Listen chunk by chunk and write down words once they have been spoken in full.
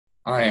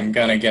I am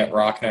going to get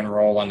rocking and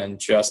rolling in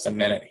just a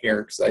minute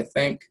here because I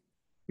think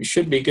we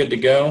should be good to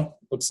go.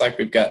 Looks like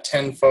we've got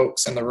 10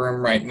 folks in the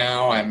room right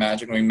now. I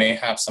imagine we may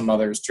have some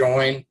others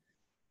join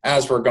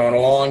as we're going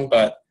along,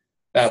 but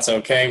that's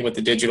okay with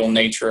the digital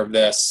nature of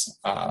this.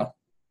 I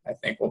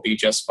think we'll be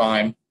just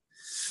fine.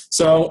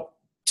 So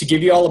to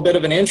give you all a bit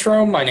of an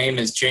intro, my name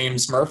is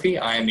James Murphy.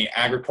 I am the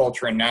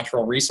Agriculture and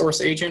Natural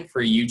Resource Agent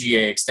for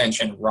UGA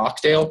Extension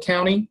Rockdale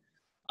County.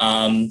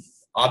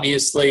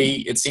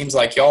 Obviously, it seems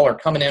like y'all are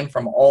coming in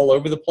from all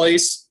over the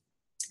place.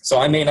 So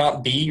I may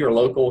not be your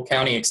local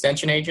county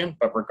extension agent,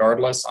 but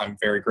regardless, I'm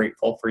very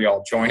grateful for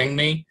y'all joining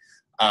me.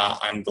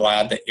 I'm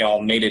glad that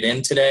y'all made it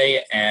in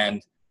today,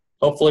 and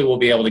hopefully we'll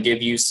be able to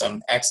give you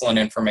some excellent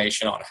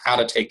information on how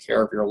to take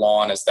care of your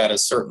lawn, as that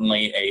is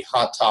certainly a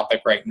hot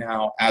topic right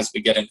now as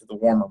we get into the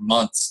warmer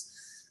months.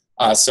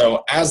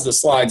 So as the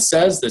slide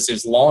says, this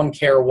is Lawn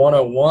Care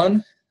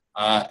 101,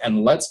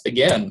 and let's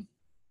begin.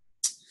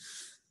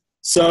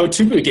 So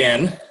to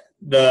begin,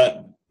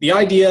 the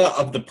idea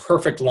of the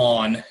perfect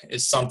lawn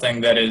is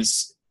something that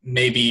is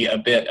maybe a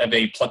bit of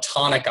a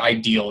platonic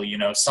ideal,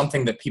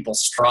 something that people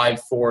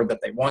strive for, that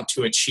they want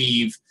to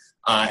achieve.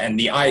 And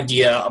the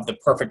idea of the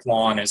perfect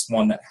lawn is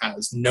one that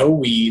has no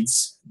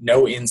weeds,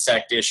 no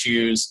insect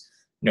issues,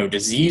 no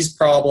disease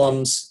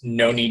problems,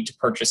 no need to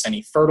purchase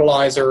any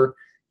fertilizer.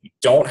 You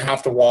don't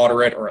have to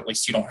water it, or at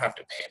least you don't have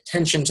to pay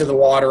attention to the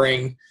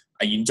watering.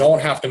 You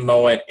don't have to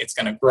mow it. It's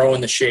going to grow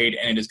in the shade,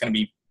 and it is going to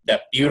be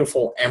that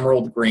beautiful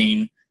emerald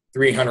green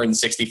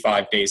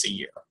 365 days a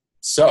year.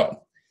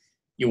 So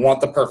you want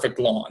the perfect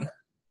lawn,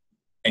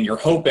 and you're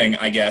hoping,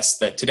 I guess,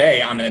 that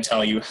today I'm going to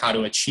tell you how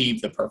to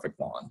achieve the perfect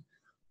lawn.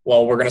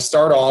 Well, we're going to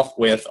start off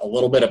with a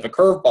little bit of a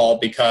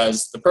curveball,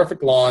 because the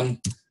perfect lawn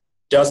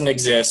doesn't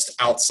exist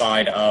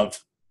outside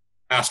of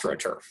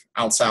AstroTurf,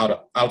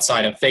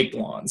 outside of fake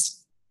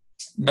lawns.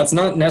 That's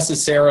not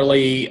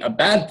necessarily a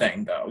bad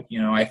thing, though.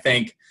 I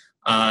think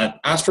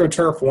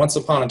AstroTurf once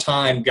upon a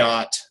time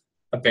got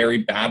a very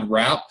bad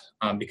rap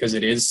because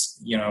it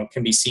is,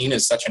 can be seen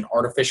as such an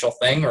artificial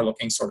thing, or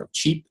looking sort of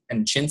cheap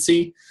and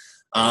chintzy.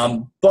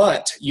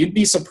 But you'd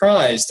be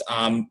surprised.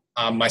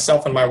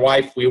 Myself and my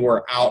wife, we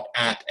were out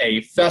at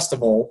a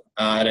festival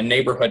at a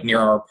neighborhood near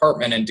our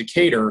apartment in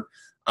Decatur,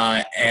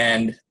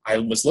 and I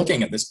was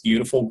looking at this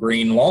beautiful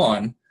green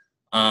lawn,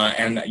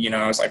 and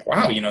I was like,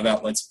 wow,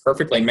 that looks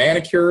perfectly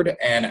manicured.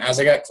 And as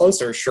I got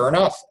closer, sure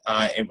enough,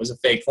 it was a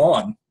fake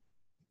lawn.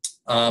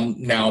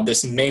 Now,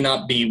 this may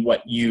not be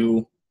what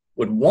you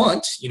would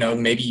want.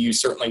 Maybe you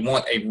certainly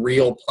want a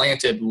real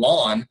planted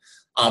lawn,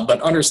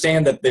 but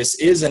understand that this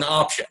is an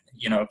option.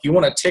 If you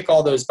want to tick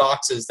all those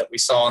boxes that we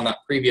saw on that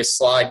previous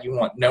slide, you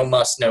want no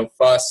muss, no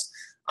fuss,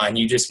 and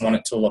you just want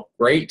it to look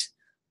great,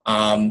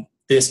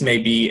 this may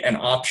be an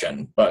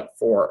option. But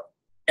for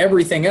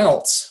everything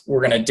else,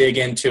 we're going to dig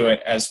into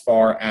it as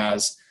far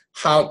as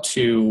how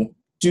to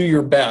do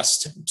your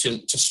best to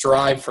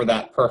strive for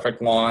that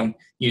perfect lawn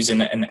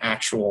using an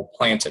actual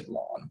planted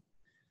lawn.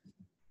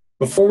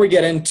 Before we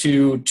get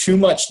into too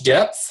much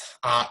depth,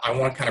 I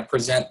want to kind of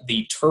present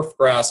the turf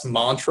grass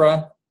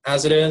mantra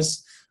as it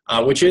is,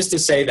 which is to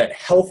say that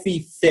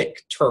healthy,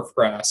 thick turf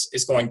grass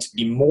is going to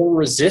be more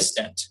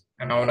resistant,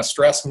 and I want to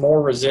stress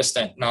more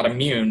resistant, not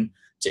immune,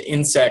 to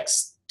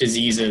insects,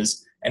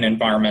 diseases, and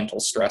environmental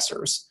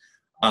stressors.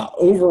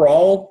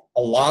 Overall,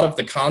 a lot of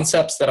the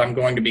concepts that I'm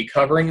going to be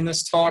covering in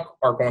this talk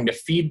are going to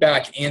feed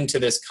back into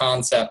this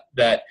concept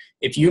that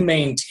if you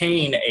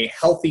maintain a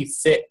healthy,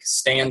 thick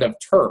stand of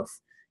turf,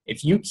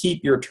 if you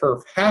keep your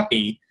turf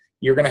happy,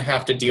 you're going to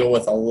have to deal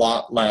with a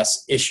lot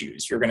less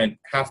issues. You're going to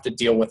have to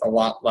deal with a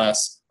lot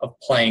less of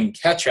playing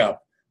catch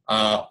up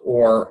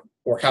or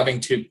having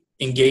to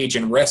engage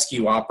in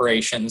rescue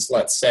operations,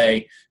 let's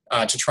say,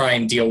 to try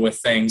and deal with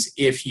things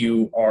if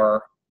you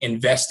are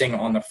investing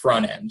on the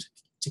front end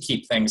to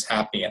keep things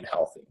happy and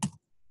healthy.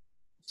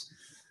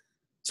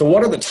 So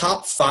what are the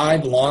top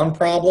 5 lawn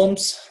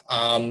problems?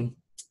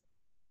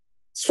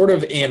 Sort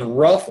of in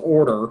rough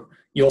order,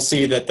 you'll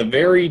see that the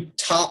very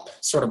top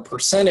sort of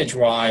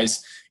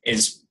percentage-wise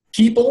is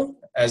people,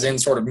 as in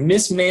sort of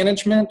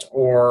mismanagement,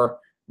 or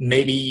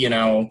maybe,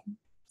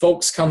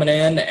 folks coming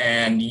in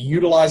and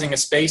utilizing a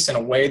space in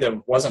a way that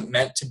wasn't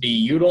meant to be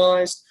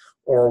utilized,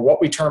 or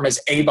what we term as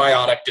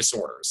abiotic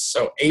disorders.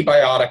 So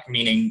abiotic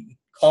meaning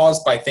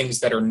caused by things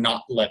that are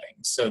not living.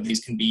 So these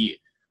can be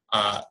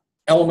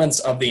elements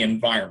of the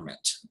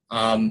environment.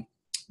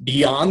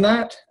 Beyond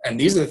that, and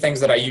these are the things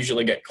that I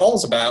usually get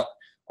calls about,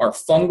 are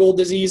fungal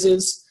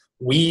diseases,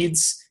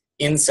 weeds,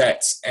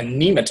 insects,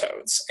 and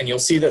nematodes. And you'll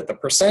see that the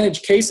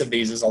percentage case of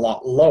these is a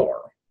lot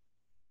lower.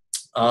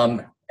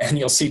 And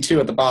you'll see too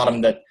at the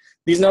bottom that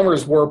these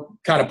numbers were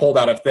kind of pulled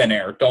out of thin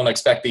air. Don't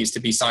expect these to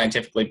be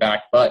scientifically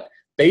backed, but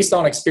based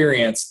on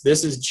experience,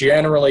 this is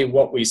generally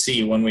what we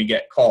see when we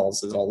get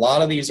calls, is that a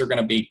lot of these are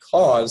going to be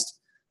caused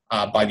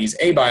by these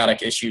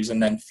abiotic issues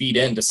and then feed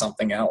into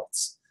something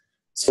else.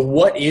 So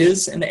what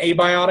is an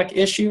abiotic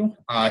issue?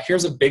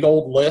 Here's a big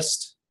old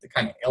list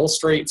kind of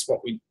illustrates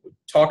what we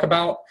talk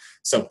about.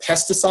 So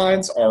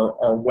pesticides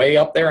are way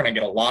up there, and I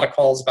get a lot of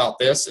calls about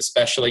this,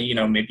 especially,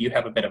 maybe you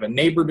have a bit of a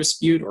neighbor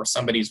dispute or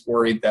somebody's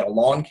worried that a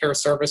lawn care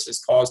service has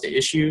caused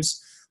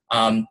issues.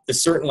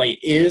 This certainly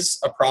is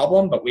a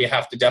problem, but we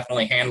have to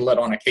definitely handle it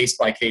on a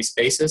case-by-case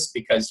basis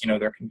because,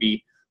 there can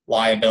be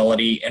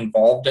liability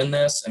involved in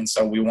this, and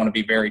so we want to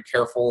be very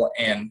careful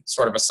and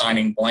sort of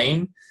assigning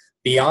blame.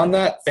 Beyond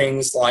that,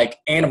 things like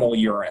animal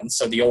urine,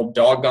 so the old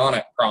doggone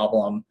it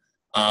problem.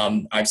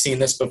 I've seen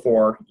this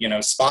before,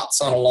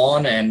 spots on a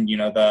lawn, and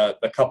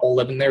the couple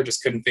living there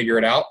just couldn't figure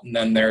it out, and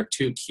then their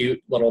two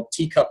cute little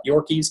teacup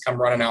Yorkies come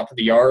running out to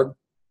the yard,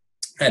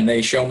 and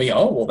they show me,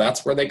 oh, well,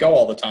 that's where they go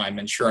all the time.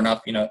 And sure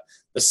enough,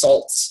 the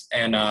salts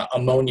and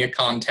ammonia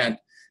content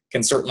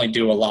can certainly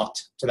do a lot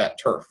to that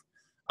turf.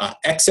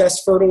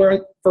 Excess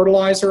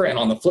fertilizer, and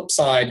on the flip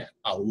side,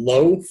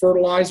 low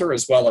fertilizer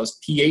as well as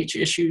pH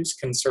issues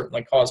can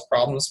certainly cause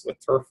problems with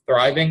turf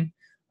thriving.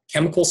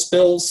 Chemical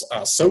spills,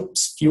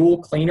 soaps, fuel,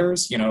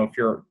 cleaners. If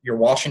you're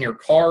washing your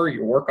car,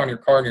 you work on your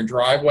car in your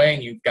driveway,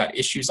 and you've got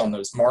issues on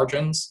those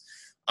margins.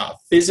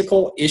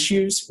 Physical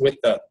issues with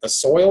the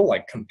soil,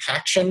 like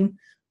compaction,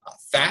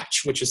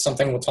 thatch, which is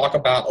something we'll talk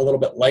about a little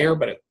bit later,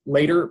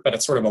 but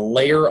it's sort of a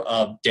layer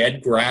of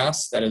dead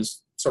grass that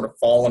is sort of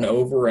fallen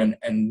over and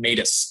made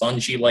a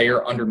spongy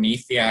layer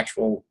underneath the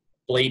actual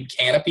blade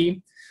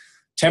canopy.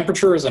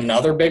 Temperature is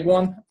another big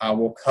one.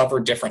 We'll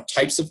cover different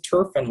types of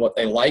turf and what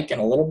they like in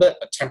a little bit,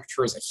 but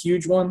temperature is a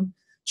huge one.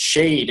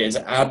 Shade is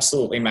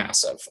absolutely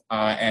massive,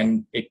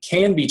 and it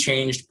can be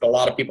changed, but a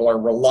lot of people are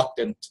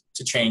reluctant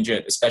to change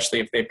it, especially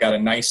if they've got a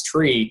nice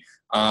tree.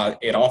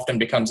 It often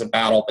becomes a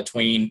battle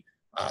between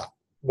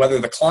whether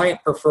the client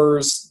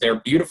prefers their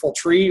beautiful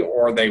tree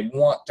or they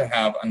want to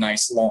have a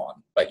nice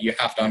lawn. But you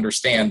have to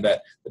understand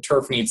that the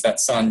turf needs that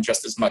sun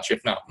just as much,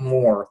 if not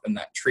more, than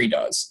that tree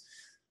does.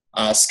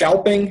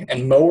 Scalping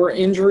and mower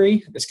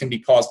injury. This can be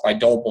caused by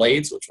dull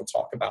blades, which we'll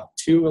talk about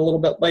too a little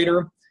bit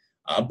later.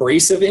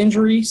 Abrasive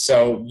injury,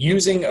 so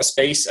using a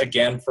space,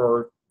 again,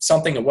 for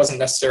something it wasn't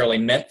necessarily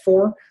meant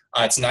for.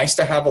 It's nice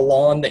to have a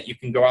lawn that you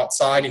can go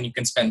outside and you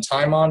can spend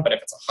time on, but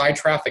if it's a high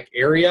traffic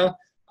area,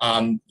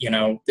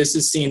 this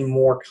is seen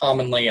more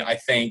commonly, I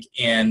think,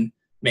 in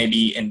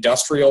maybe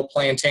industrial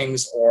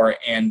plantings or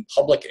in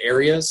public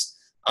areas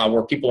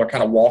where people are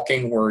kind of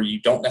walking where you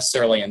don't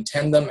necessarily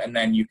intend them, and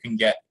then you can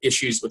get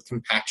issues with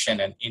compaction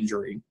and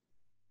injury.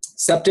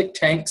 Septic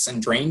tanks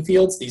and drain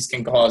fields, these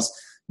can cause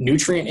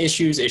nutrient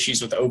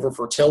issues with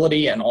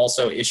over-fertility, and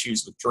also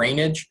issues with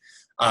drainage.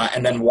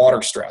 And then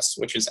water stress,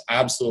 which is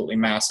absolutely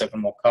massive,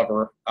 and we'll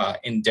cover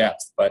in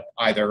depth, but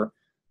either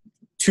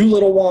too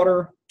little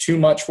water, too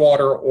much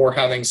water, or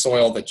having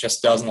soil that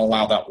just doesn't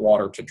allow that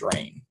water to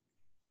drain.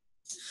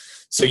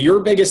 So your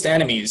biggest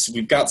enemies,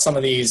 we've got some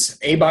of these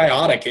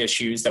abiotic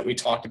issues that we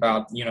talked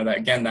about,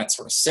 that's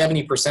sort of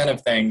 70%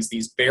 of things,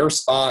 these bare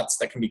spots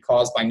that can be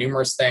caused by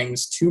numerous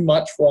things, too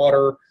much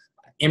water,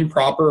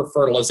 improper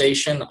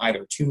fertilization,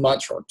 either too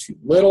much or too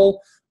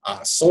little,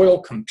 soil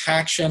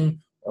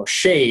compaction or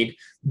shade,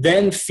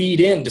 then feed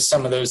into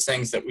some of those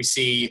things that we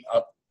see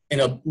in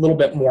a little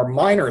bit more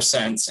minor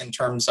sense in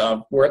terms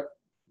of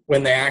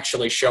when they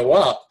actually show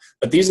up.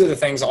 But these are the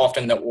things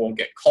often that we'll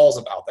get calls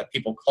about, that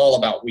people call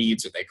about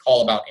weeds, or they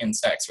call about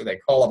insects, or they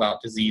call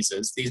about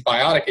diseases. These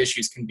biotic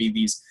issues can be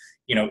these,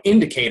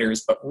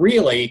 indicators, but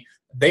really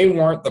they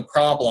weren't the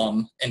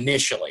problem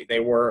initially. They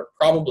were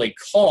probably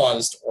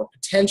caused or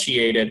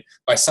potentiated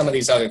by some of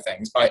these other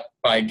things, by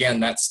again,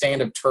 that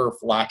stand of turf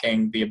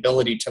lacking the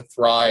ability to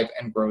thrive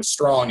and grow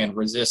strong and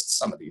resist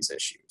some of these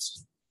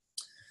issues.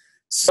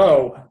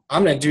 So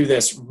I'm going to do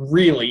this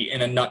really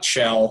in a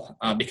nutshell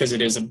because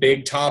it is a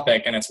big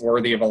topic and it's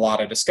worthy of a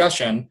lot of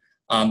discussion.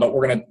 But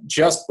we're going to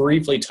just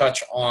briefly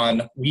touch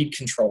on weed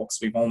control because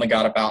we've only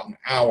got about an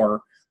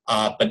hour.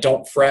 But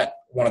don't fret.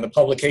 One of the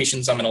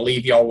publications I'm going to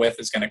leave y'all with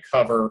is going to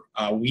cover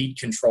weed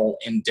control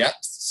in depth.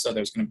 So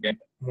there's going to be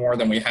more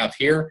than we have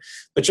here.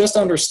 But just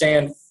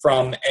understand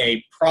from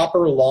a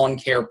proper lawn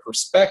care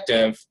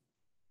perspective,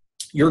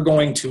 you're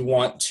going to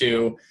want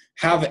to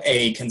have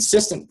a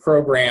consistent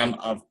program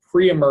of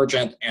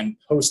pre-emergent and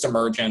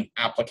post-emergent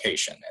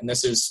application. And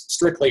this is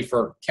strictly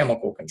for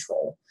chemical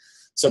control.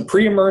 So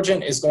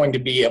pre-emergent is going to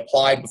be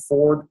applied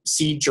before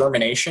seed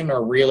germination,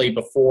 or really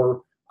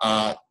before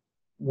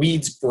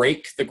weeds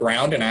break the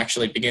ground and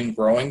actually begin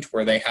growing to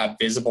where they have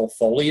visible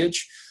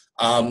foliage.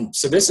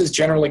 So this is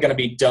generally going to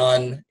be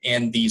done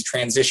in these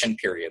transition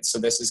periods. So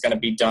this is going to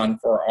be done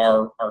for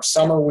our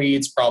summer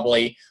weeds,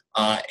 probably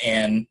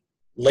in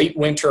late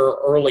winter,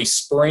 early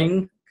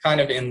spring,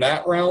 kind of in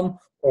that realm,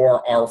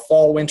 or our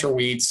fall winter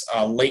weeds,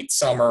 late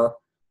summer,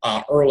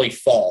 early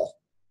fall.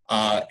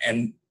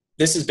 And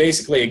this is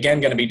basically, again,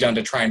 going to be done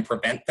to try and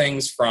prevent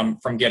things from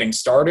getting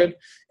started.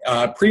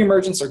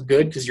 Pre-emergents are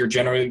good because you're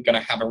generally going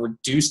to have a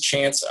reduced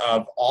chance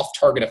of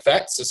off-target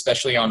effects,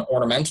 especially on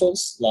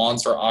ornamentals.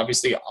 Lawns are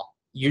obviously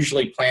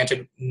usually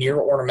planted near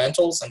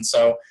ornamentals, and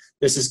so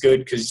this is good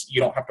because you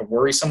don't have to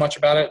worry so much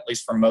about it, at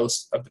least for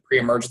most of the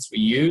pre-emergents we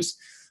use.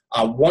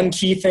 One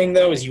key thing,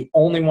 though, is you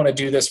only want to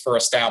do this for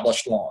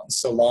established lawns,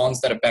 so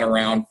lawns that have been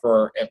around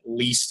for at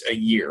least a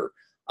year.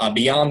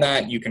 Beyond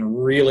that, you can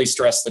really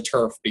stress the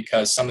turf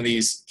because some of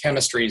these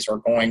chemistries are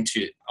going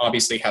to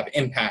obviously have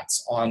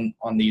impacts on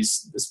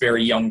this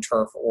very young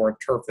turf or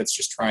turf that's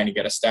just trying to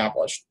get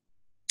established.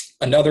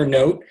 Another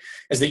note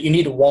is that you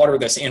need to water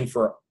this in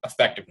for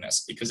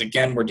effectiveness because,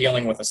 again, we're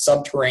dealing with a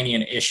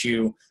subterranean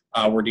issue.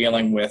 We're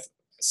dealing with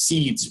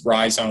seeds,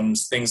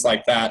 rhizomes, things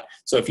like that.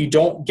 So if you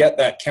don't get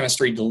that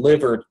chemistry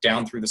delivered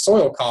down through the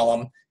soil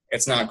column,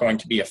 it's not going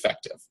to be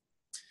effective.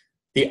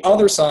 The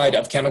other side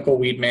of chemical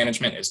weed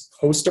management is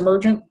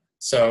post-emergent.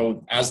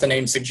 So as the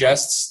name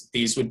suggests,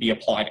 these would be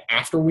applied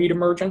after weed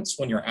emergence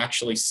when you're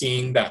actually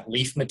seeing that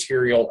leaf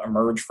material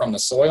emerge from the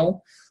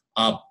soil.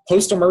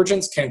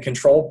 Post-emergence can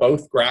control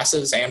both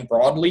grasses and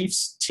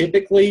broadleafs.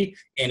 Typically,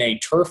 in a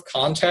turf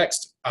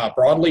context,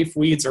 broadleaf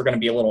weeds are going to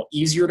be a little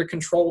easier to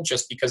control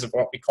just because of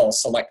what we call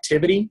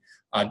selectivity,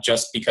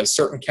 just because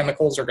certain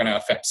chemicals are going to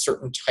affect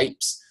certain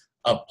types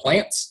of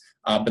plants.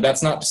 But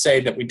that's not to say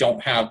that we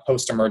don't have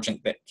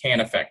post-emergent that can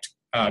affect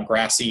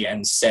grassy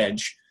and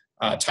sedge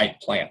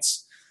type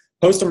plants.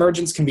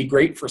 Post-emergence can be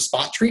great for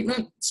spot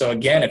treatment. So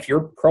again, if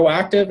you're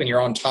proactive and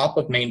you're on top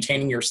of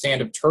maintaining your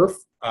stand of turf,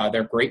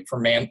 they're great for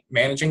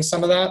managing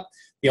some of that.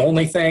 The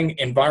only thing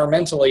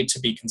environmentally to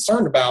be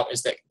concerned about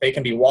is that they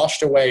can be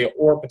washed away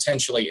or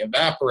potentially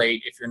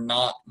evaporate if you're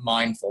not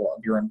mindful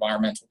of your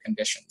environmental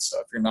conditions. So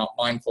if you're not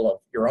mindful of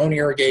your own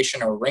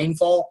irrigation or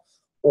rainfall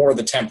or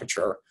the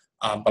temperature,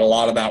 but a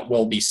lot of that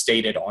will be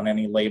stated on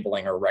any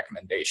labeling or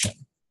recommendation.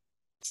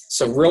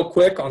 So real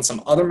quick on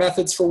some other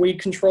methods for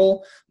weed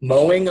control,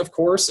 mowing, of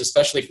course,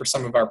 especially for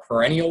some of our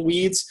perennial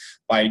weeds.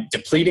 By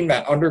depleting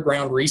that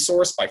underground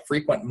resource by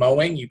frequent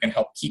mowing, you can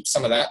help keep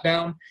some of that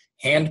down.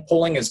 Hand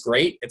pulling is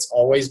great. It's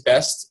always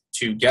best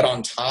to get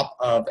on top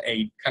of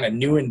a kind of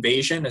new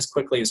invasion as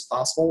quickly as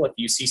possible. If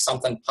you see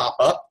something pop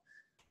up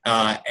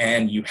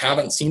and you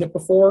haven't seen it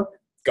before,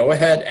 go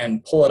ahead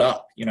and pull it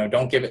up.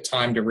 Don't give it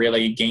time to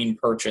really gain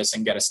purchase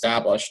and get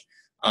established.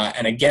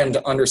 And again,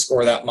 to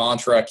underscore that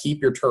mantra,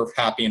 keep your turf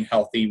happy and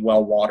healthy,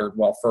 well watered,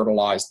 well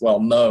fertilized, well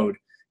mowed,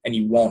 and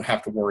you won't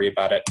have to worry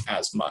about it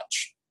as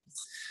much.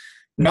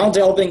 Now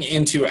delving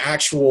into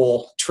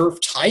actual turf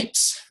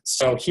types.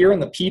 So here in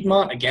the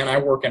Piedmont, again, I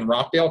work in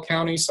Rockdale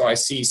County, so I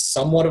see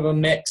somewhat of a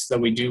mix, though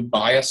we do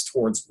bias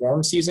towards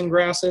warm season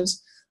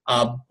grasses.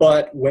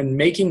 But when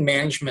making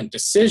management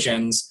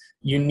decisions,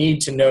 you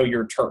need to know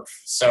your turf.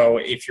 So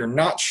if you're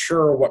not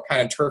sure what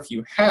kind of turf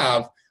you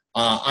have,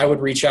 I would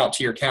reach out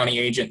to your county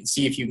agent and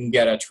see if you can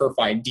get a turf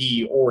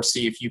ID or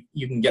see if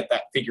you can get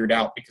that figured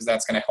out, because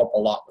that's going to help a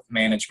lot with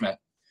management.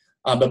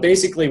 But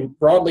basically,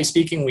 broadly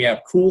speaking, we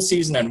have cool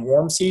season and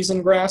warm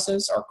season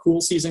grasses. Our cool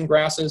season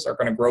grasses are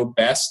going to grow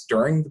best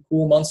during the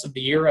cool months of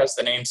the year, as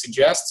the name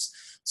suggests.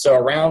 So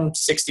around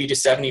 60 to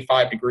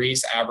 75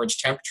 degrees average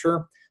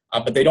temperature,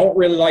 but they don't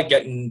really like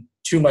getting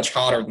too much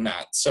hotter than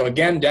that. So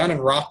again, down in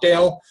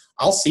Rockdale,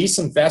 I'll see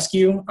some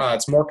fescue.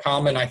 It's more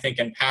common, I think,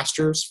 in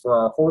pastures for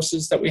our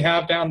horses that we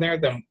have down there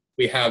than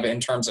we have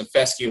in terms of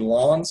fescue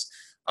lawns.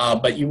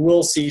 But you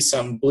will see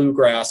some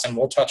bluegrass, and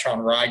we'll touch on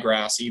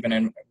ryegrass even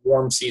in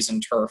warm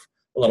season turf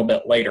a little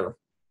bit later.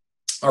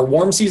 Our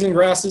warm season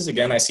grasses,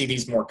 again, I see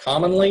these more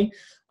commonly.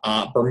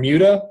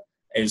 Bermuda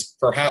is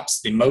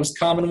perhaps the most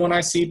common one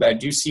I see, but I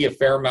do see a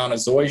fair amount of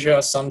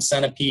zoysia, some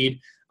centipede,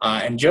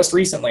 and just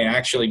recently,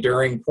 actually,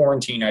 during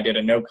quarantine, I did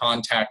a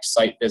no-contact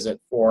site visit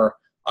for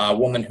a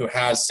woman who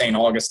has St.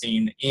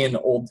 Augustine in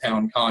Old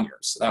Town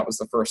Conyers. So that was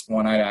the first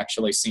one I'd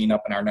actually seen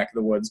up in our neck of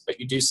the woods, but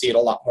you do see it a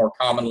lot more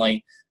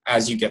commonly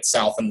as you get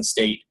south in the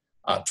state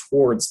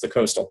towards the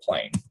coastal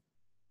plain.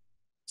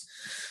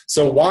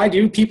 So why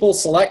do people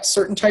select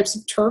certain types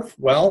of turf?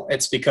 Well,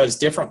 it's because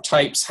different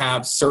types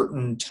have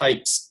certain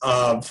types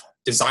of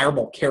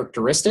desirable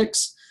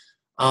characteristics.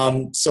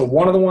 So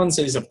one of the ones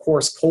is, of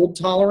course, cold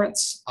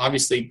tolerance.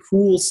 Obviously,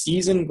 cool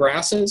season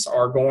grasses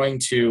are going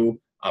to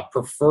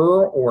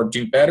prefer or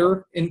do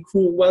better in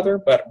cool weather,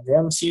 but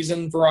warm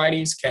season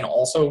varieties can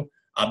also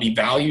be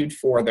valued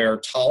for their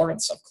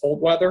tolerance of cold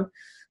weather.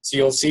 So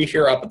you'll see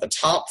here up at the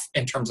top,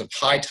 in terms of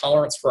high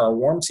tolerance for our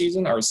warm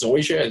season, our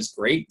zoysia is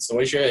great.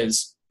 Zoysia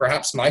is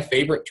perhaps my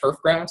favorite turf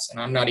grass, and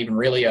I'm not even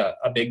really a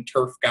big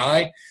turf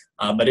guy,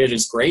 but it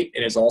is great.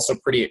 It is also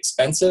pretty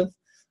expensive.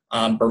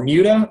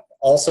 Bermuda,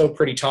 also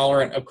pretty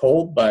tolerant of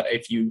cold, but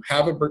if you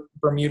have a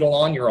Bermuda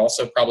lawn, you're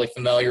also probably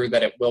familiar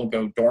that it will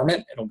go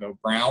dormant, it'll go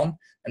brown,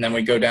 and then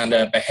we go down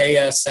to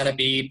Bahia,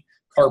 centipede,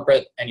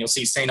 carpet, and you'll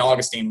see St.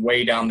 Augustine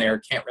way down there,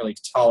 can't really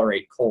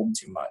tolerate cold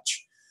too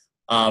much.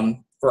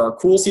 For our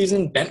cool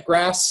season,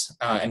 bentgrass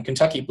and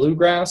Kentucky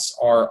bluegrass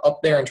are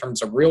up there in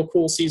terms of real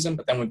cool season,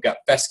 but then we've got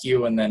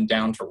fescue and then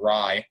down to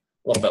rye,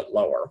 a little bit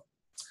lower.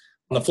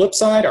 On the flip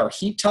side, our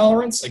heat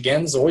tolerance,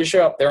 again,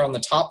 zoysia up there on the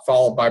top,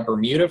 followed by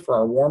Bermuda for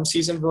our warm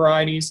season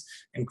varieties.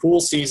 In cool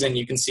season,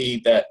 you can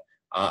see that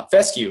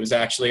fescue is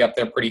actually up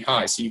there pretty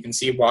high. So you can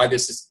see why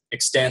this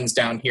extends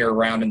down here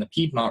around in the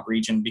Piedmont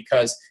region,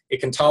 because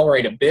it can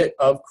tolerate a bit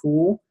of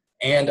cool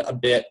and a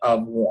bit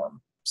of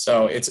warm.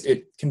 So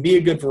it can be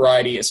a good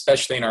variety,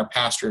 especially in our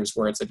pastures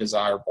where it's a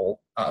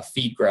desirable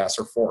feed grass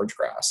or forage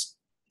grass.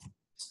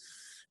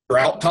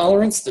 Drought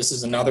tolerance, this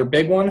is another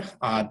big one.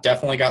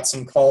 Definitely got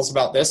some calls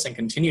about this and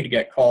continue to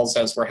get calls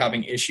as we're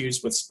having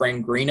issues with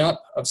spring green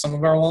up of some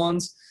of our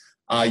lawns.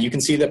 You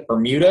can see that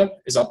Bermuda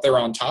is up there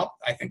on top.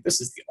 I think this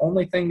is the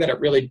only thing that it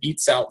really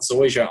beats out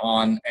zoysia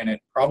on, and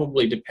it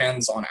probably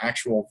depends on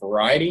actual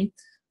variety,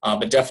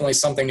 but definitely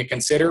something to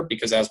consider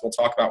because as we'll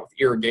talk about with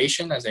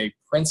irrigation as a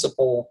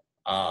principal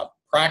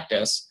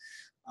practice,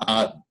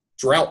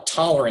 drought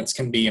tolerance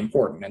can be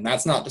important. And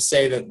that's not to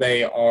say that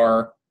they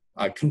are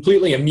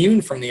completely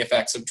immune from the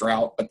effects of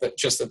drought, but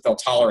just that they'll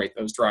tolerate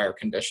those drier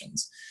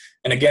conditions.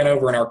 And again,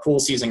 over in our cool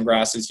season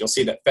grasses, you'll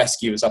see that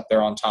fescue is up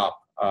there on top,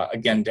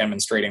 again,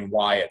 demonstrating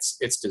why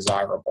it's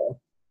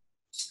desirable.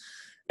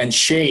 And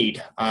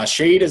shade.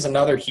 Shade is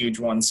another huge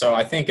one. So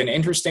I think an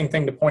interesting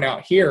thing to point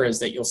out here is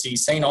that you'll see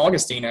St.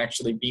 Augustine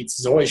actually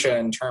beats zoysia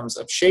in terms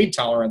of shade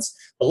tolerance,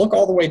 but look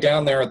all the way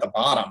down there at the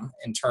bottom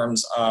in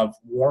terms of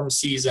warm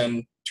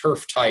season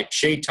turf type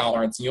shade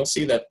tolerance, and you'll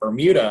see that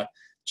Bermuda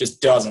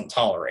just doesn't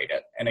tolerate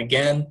it. And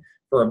again,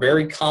 for a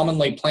very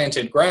commonly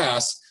planted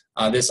grass,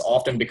 this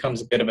often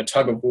becomes a bit of a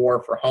tug of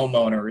war for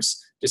homeowners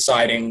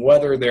deciding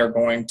whether they're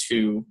going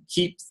to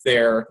keep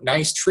their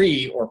nice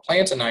tree or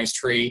plant a nice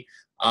tree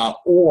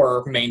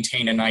or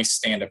maintain a nice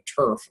stand of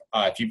turf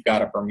if you've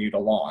got a Bermuda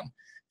lawn.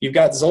 If you've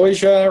got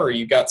zoysia or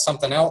you've got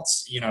something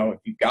else, if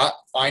you've got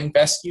fine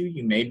fescue,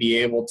 you may be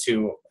able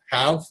to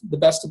have the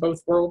best of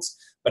both worlds,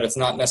 but it's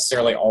not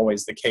necessarily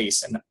always the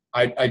case. And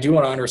I do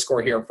want to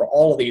underscore here for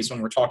all of these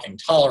when we're talking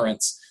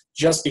tolerance,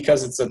 just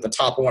because it's at the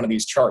top of one of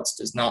these charts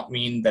does not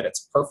mean that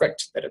it's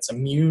perfect, that it's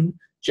immune,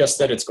 just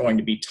that it's going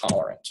to be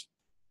tolerant.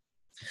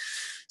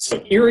 So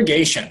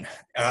irrigation.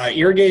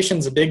 Irrigation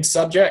is a big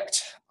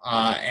subject,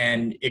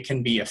 and it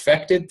can be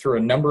affected through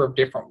a number of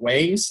different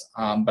ways,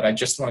 but I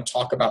just want to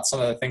talk about some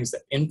of the things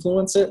that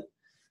influence it.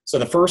 So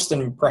the first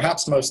and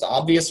perhaps most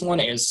obvious one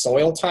is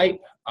soil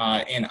type.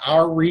 In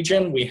our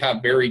region, we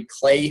have very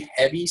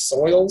clay-heavy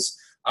soils,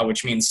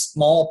 which means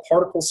small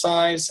particle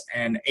size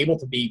and able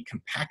to be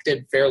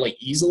compacted fairly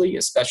easily,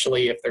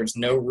 especially if there's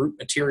no root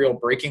material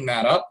breaking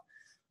that up.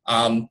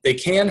 They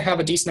can have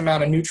a decent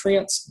amount of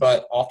nutrients,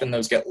 but often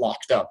those get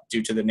locked up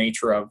due to the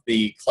nature of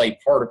the clay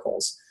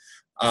particles.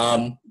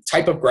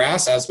 Type of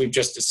grass, as we've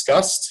just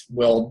discussed,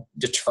 will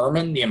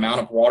determine the amount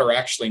of water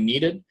actually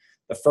needed.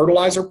 The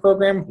fertilizer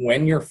program,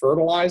 when you're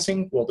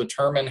fertilizing, will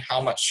determine how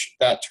much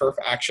that turf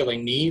actually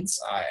needs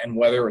and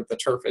whether the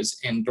turf is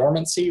in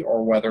dormancy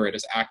or whether it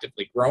is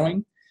actively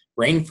growing.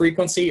 Rain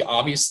frequency,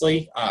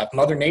 obviously, if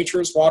Mother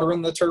Nature is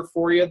watering the turf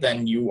for you,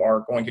 then you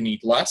are going to need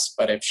less.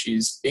 But if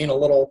she's being a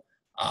little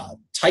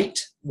tight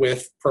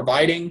with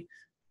providing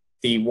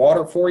the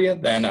water for you,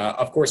 then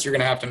of course you're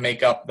going to have to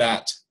make up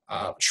that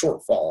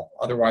shortfall.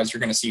 Otherwise, you're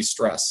going to see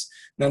stress.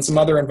 And then some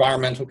other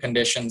environmental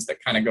conditions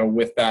that kind of go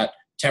with that.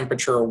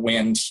 Temperature,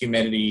 wind,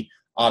 humidity,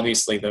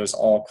 obviously those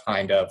all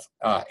kind of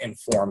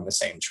inform the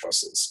same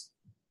choices.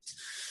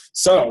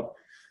 So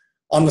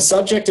on the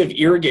subject of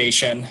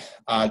irrigation,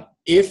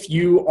 if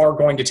you are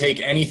going to take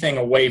anything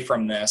away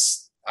from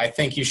this, I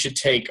think you should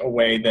take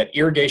away that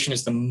irrigation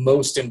is the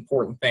most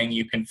important thing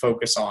you can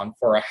focus on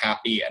for a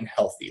happy and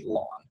healthy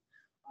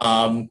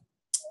lawn.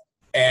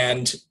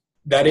 And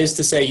that is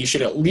to say, you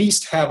should at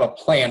least have a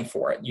plan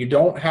for it. You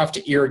don't have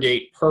to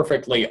irrigate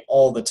perfectly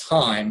all the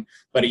time,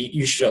 but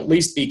you should at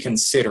least be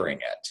considering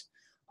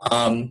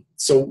it.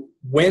 So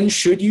when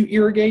should you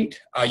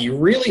irrigate? You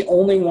really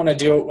only want to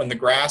do it when the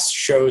grass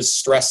shows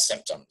stress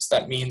symptoms.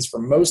 That means for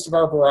most of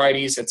our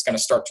varieties, it's going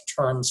to start to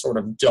turn sort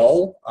of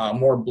dull,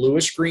 more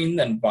bluish green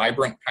than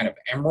vibrant kind of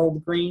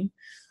emerald green.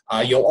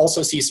 You'll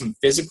also see some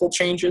physical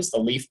changes. The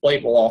leaf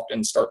blade will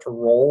often start to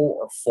roll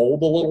or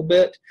fold a little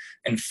bit,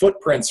 and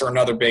footprints are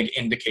another big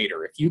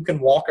indicator. If you can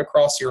walk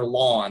across your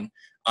lawn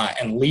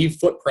and leave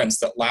footprints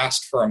that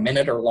last for a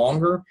minute or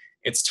longer,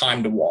 it's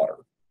time to water.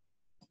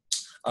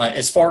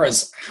 As far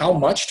as how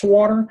much to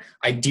water,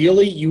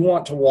 ideally you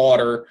want to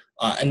water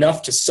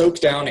enough to soak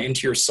down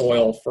into your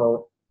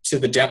soil to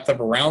the depth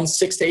of around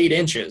 6 to 8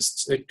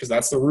 inches, because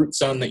that's the root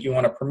zone that you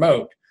want to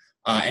promote.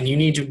 And you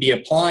need to be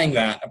applying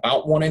that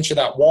about 1 inch of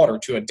that water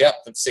to a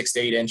depth of 6 to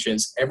 8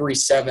 inches every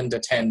 7 to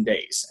 10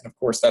 days. And of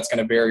course, that's going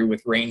to vary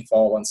with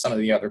rainfall and some of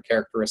the other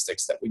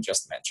characteristics that we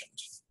just mentioned.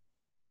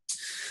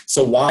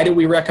 So why do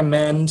we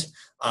recommend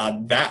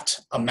that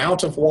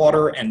amount of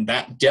water and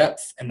that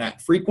depth and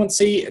that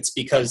frequency? It's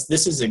because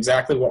this is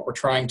exactly what we're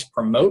trying to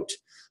promote.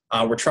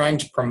 We're trying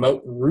to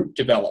promote root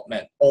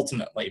development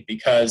ultimately,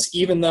 because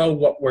even though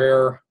what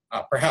we're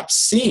perhaps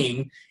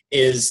seeing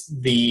is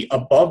the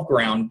above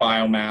ground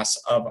biomass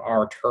of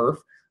our turf,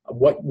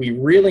 what we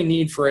really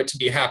need for it to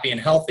be happy and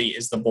healthy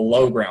is the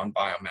below ground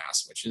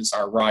biomass, which is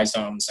our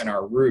rhizomes and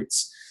our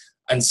roots.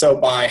 And so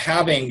by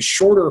having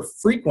shorter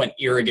frequent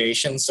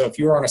irrigation, so if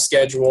you're on a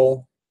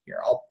schedule, here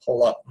I'll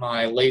pull up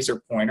my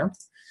laser pointer.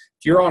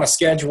 If you're on a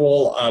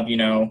schedule of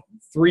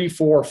 3,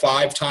 4,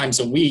 5 times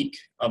a week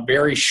of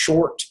very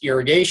short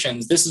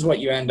irrigations, this is what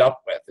you end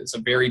up with. It's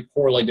a very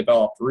poorly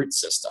developed root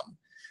system.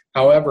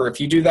 However, if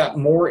you do that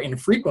more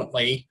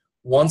infrequently,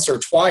 once or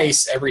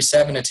twice every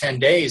 7 to 10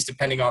 days,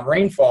 depending on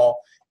rainfall,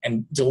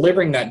 and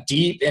delivering that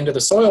deep into the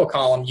soil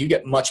column, you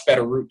get much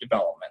better root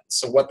development.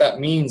 So what that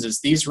means is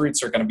these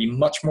roots are going to be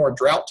much more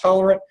drought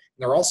tolerant,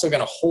 and they're also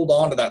going to hold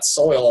on to that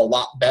soil a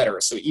lot better.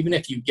 So even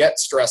if you get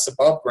stress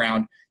above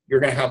ground,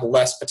 you're going to have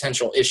less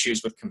potential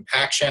issues with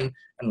compaction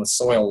and with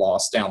soil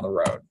loss down the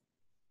road.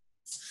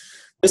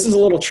 This is a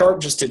little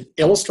chart just to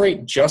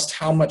illustrate just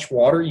how much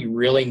water you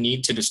really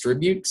need to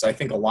distribute, because I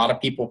think a lot of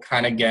people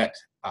kind of get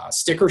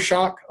sticker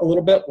shock a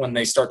little bit when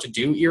they start to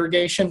do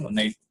irrigation,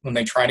 when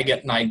they try to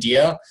get an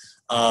idea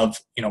of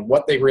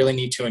what they really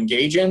need to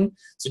engage in.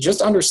 So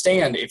just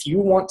understand, if you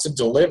want to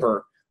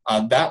deliver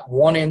that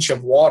 1 inch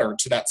of water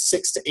to that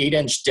 6 to 8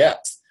 inch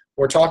depth,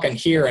 we're talking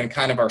here in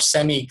kind of our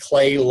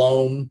semi-clay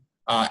loam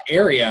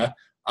area,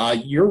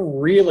 you're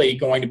really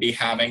going to be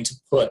having to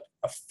put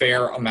a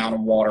fair amount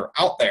of water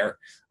out there.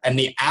 And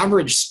the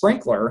average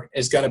sprinkler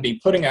is going to be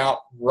putting out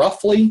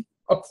roughly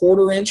a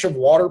 1/4 inch of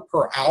water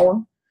per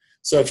hour.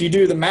 So if you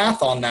do the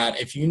math on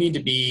that, if you need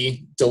to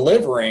be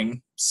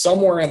delivering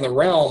somewhere in the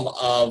realm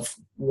of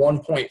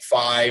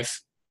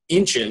 1.5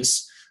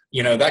 inches,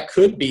 that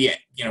could be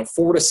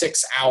 4 to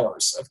 6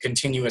 hours of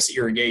continuous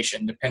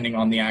irrigation, depending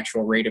on the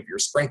actual rate of your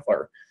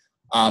sprinkler.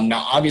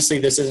 Now, obviously,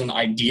 this isn't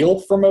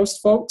ideal for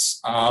most folks,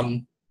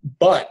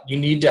 but you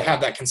need to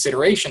have that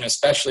consideration,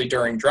 especially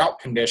during drought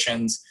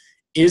conditions.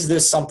 Is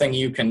this something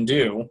you can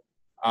do?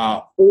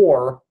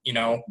 Or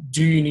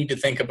do you need to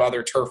think of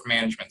other turf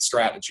management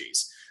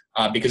strategies?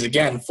 Because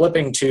again,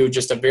 flipping to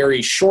just a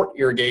very short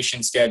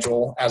irrigation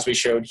schedule, as we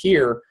showed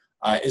here,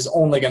 is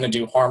only going to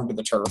do harm to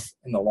the turf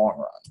in the long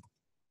run.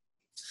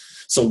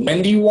 So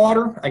when do you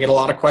water? I get a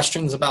lot of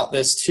questions about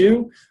this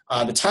too.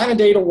 The time of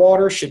day to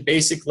water should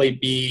basically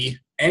be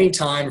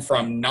anytime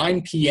from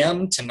 9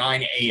 p.m. to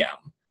 9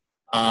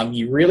 a.m.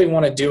 You really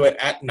want to do it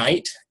at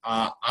night.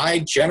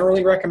 I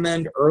generally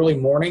recommend early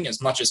morning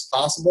as much as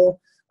possible,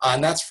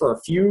 and that's for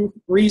a few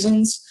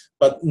reasons.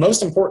 But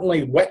most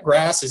importantly, wet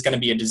grass is going to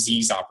be a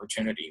disease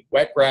opportunity.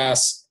 Wet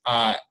grass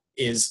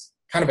is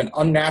kind of an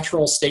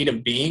unnatural state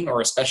of being,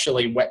 or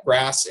especially wet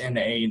grass in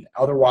an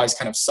otherwise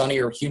kind of sunny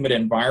or humid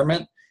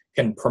environment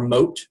can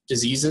promote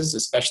diseases,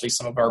 especially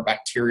some of our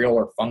bacterial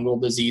or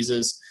fungal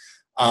diseases.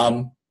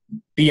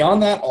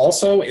 Beyond that,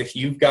 also, if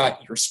you've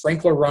got your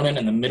sprinkler running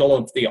in the middle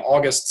of the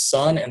August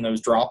sun and those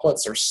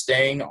droplets are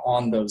staying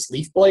on those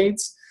leaf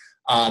blades,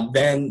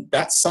 then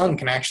that sun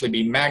can actually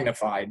be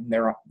magnified.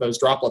 Those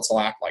droplets will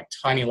act like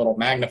tiny little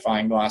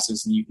magnifying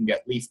glasses, and you can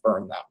get leaf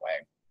burn that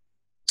way.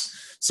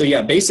 So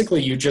yeah,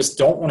 basically you just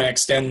don't want to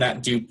extend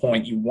that dew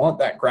point. You want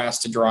that grass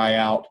to dry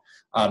out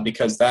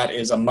because that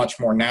is a much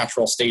more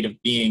natural state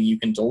of being. You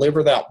can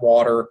deliver that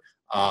water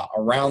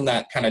around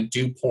that kind of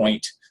dew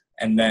point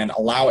and then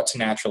allow it to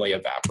naturally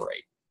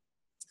evaporate.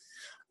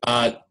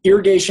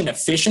 Irrigation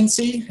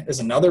efficiency is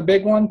another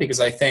big one, because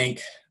I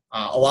think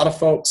a lot of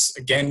folks,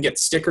 again, get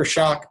sticker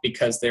shock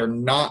because they're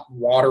not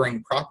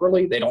watering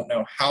properly. They don't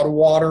know how to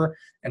water,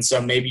 and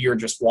so maybe you're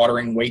just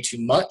watering way too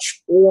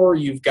much, or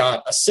you've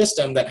got a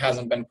system that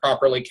hasn't been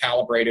properly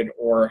calibrated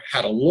or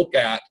had a look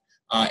at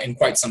in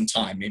quite some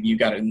time. Maybe you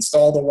got it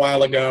installed a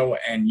while ago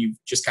and you've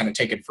just kind of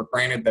taken for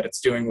granted that it's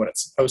doing what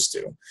it's supposed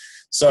to.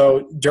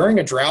 So during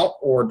a drought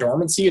or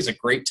dormancy is a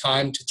great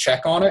time to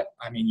check on it.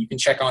 I mean, you can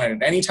check on it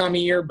at any time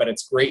of year, but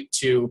it's great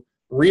to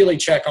really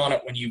check on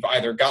it when you've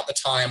either got the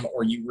time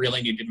or you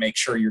really need to make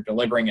sure you're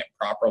delivering it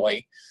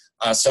properly.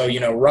 So,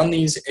 run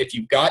these, if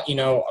you've got,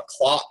 a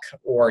clock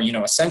or,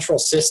 a central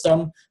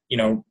system,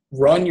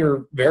 run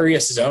your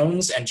various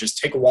zones and just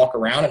take a walk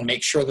around and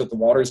make sure that the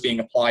water is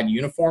being applied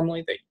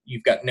uniformly, that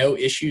you've got no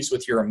issues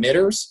with your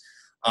emitters.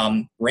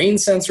 Rain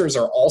sensors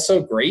are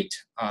also great.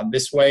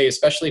 This way,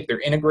 especially if they're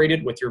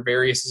integrated with your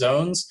various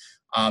zones,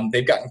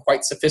 they've gotten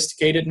quite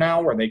sophisticated now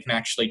where they can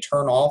actually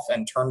turn off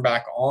and turn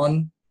back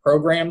on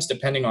programs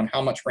depending on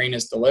how much rain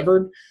is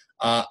delivered.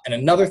 And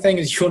another thing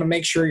is you want to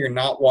make sure you're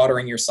not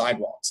watering your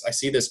sidewalks. I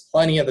see this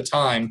plenty of the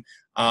time,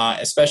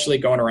 especially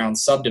going around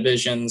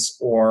subdivisions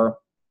or,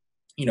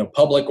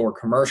 public or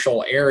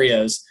commercial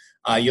areas.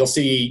 You'll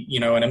see,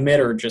 an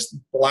emitter just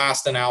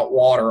blasting out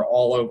water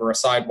all over a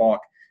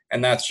sidewalk,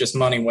 and that's just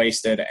money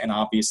wasted, and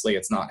obviously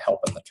it's not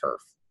helping the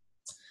turf.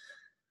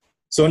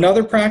 So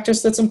another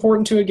practice that's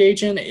important to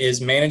engage in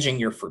is managing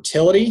your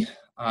fertility.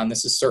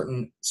 This is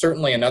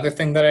certainly another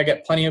thing that I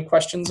get plenty of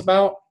questions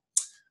about.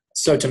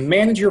 So to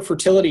manage your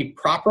fertility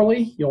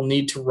properly, you'll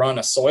need to run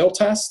a soil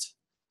test.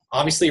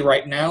 Obviously,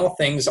 right now,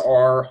 things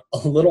are a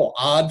little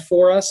odd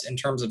for us in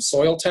terms of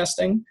soil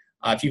testing.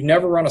 If you've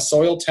never run a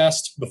soil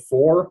test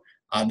before,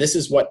 this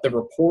is what the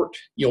report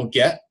you'll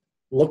get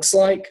looks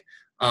like.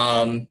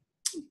 I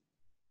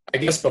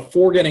guess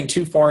before getting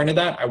too far into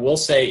that, I will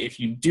say if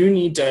you do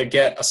need to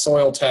get a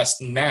soil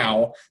test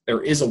now,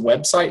 there is a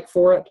website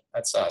for it.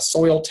 That's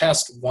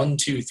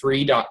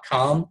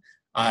soiltest123.com.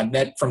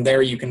 That from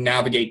there you can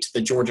navigate to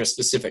the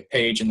Georgia-specific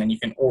page, and then you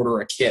can order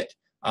a kit,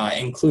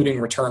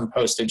 including return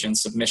postage and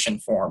submission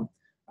form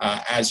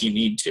as you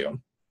need to.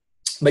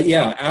 But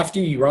yeah, after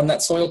you run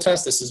that soil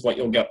test, this is what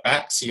you'll get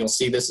back. So you'll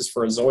see this is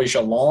for a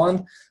zoysia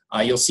lawn.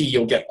 You'll see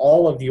you'll get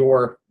all of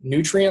your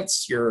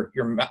nutrients, your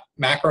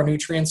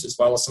macronutrients, as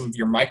well as some of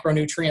your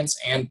micronutrients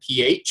and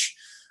pH.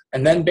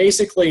 And then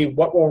basically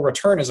what we'll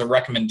return is a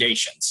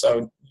recommendation.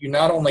 So you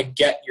not only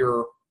get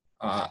your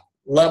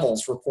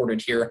levels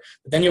reported here,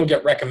 but then you'll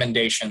get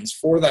recommendations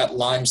for that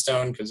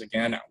limestone, because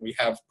again, we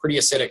have pretty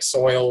acidic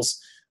soils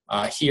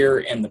here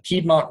in the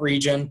Piedmont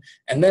region,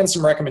 and then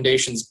some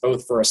recommendations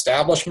both for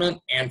establishment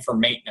and for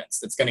maintenance.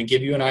 That's going to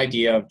give you an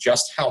idea of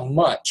just how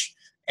much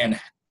and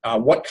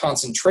what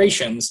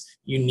concentrations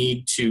you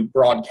need to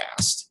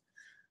broadcast.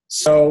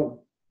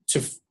 So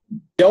to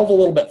delve a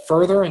little bit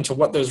further into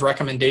what those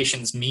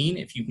recommendations mean,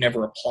 if you've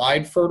never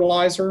applied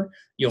fertilizer,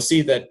 you'll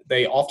see that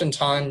they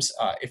oftentimes,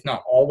 if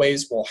not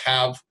always, will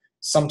have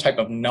some type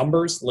of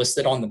numbers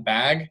listed on the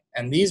bag.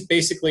 And these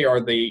basically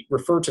are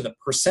refer to the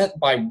percent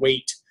by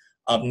weight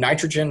of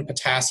nitrogen,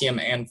 potassium,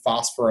 and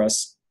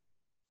phosphorus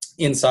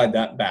inside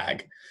that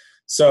bag.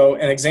 So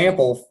an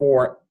example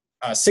for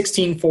a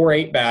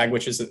 16-4-8 bag,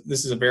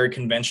 this is a very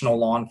conventional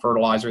lawn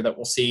fertilizer that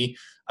we'll see,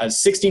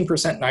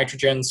 16%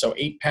 nitrogen, so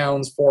 8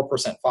 pounds,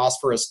 4%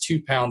 phosphorus,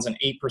 2 pounds, and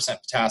 8%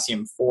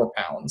 potassium, 4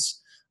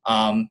 pounds.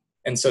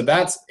 And so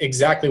that's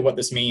exactly what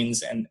this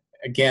means. And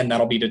again,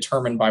 that'll be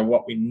determined by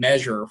what we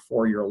measure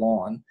for your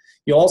lawn.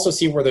 You'll also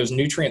see where those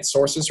nutrient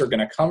sources are going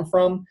to come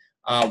from.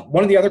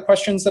 One of the other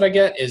questions that I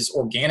get is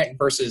organic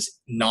versus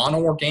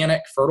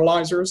non-organic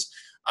fertilizers.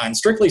 And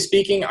strictly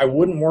speaking, I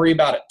wouldn't worry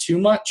about it too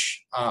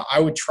much.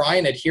 I would try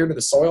and adhere to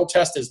the soil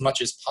test as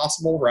much as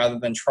possible rather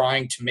than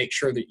trying to make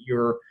sure that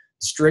you're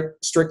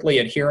strictly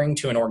adhering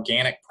to an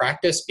organic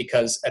practice,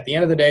 because at the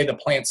end of the day, the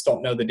plants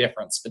don't know the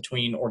difference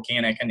between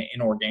organic and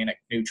inorganic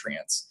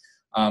nutrients.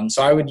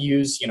 So I would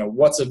use,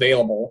 what's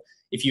available.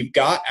 If you've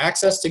got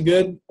access to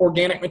good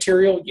organic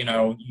material,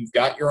 you've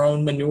got your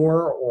own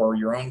manure or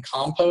your own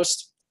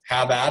compost,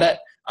 have at it.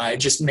 It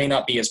just may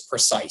not be as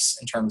precise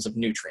in terms of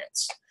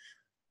nutrients.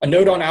 A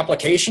note on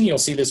application, you'll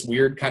see this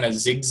weird kind of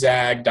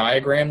zigzag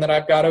diagram that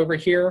I've got over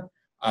here.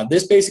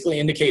 This basically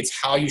indicates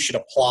how you should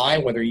apply,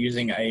 whether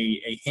using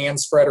a hand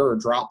spreader or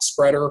drop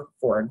spreader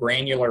for a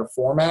granular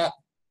format,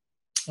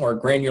 or a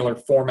granular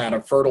format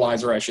of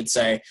fertilizer, I should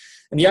say.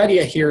 And the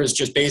idea here is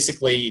just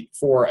basically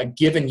for a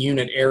given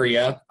unit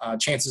area,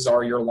 chances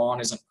are your lawn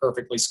isn't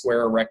perfectly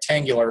square or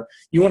rectangular.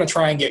 You want to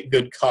try and get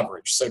good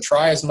coverage. So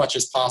try as much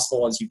as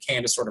possible as you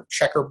can to sort of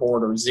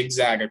checkerboard or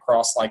zigzag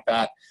across like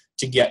that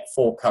to get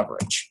full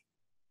coverage.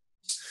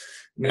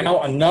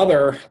 Now,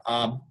 another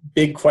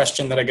big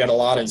question that I get a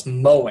lot is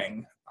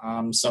mowing.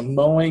 So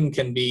mowing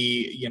can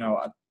be,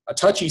 a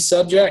touchy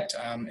subject,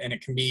 and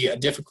it can be a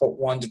difficult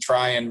one to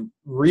try and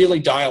really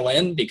dial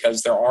in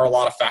because there are a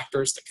lot of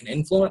factors that can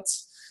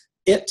influence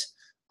it,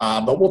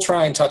 but we'll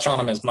try and touch on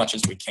them as much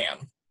as we can.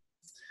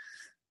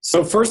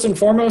 So first and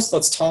foremost,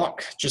 let's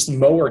talk just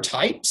mower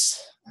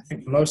types. I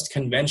think the most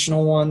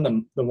conventional one,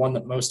 the one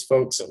that most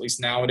folks, at least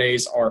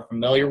nowadays, are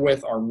familiar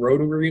with are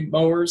rotary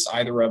mowers,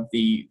 either of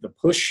the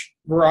push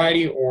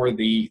variety or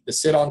the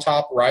sit on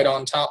top, ride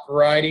on top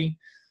variety.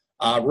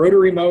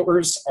 Rotary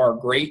mowers are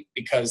great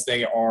because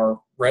they are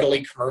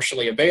readily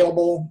commercially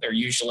available. They're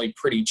usually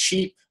pretty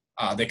cheap.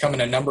 They come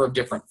in a number of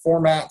different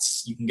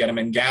formats. You can get them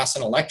in gas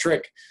and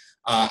electric.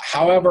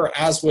 However,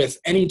 as with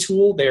any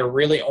tool, they are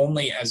really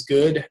only as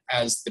good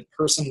as the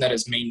person that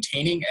is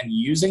maintaining and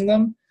using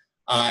them.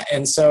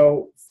 And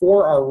so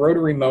for our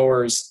rotary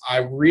mowers, I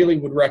really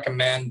would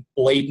recommend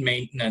blade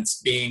maintenance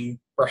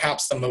being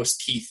perhaps the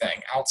most key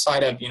thing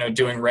outside of,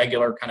 doing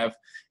regular kind of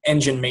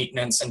engine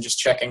maintenance and just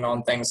checking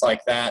on things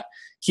like that.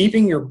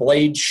 Keeping your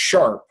blade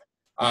sharp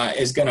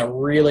is going to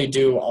really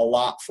do a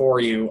lot for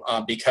you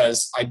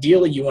because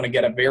ideally you want to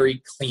get a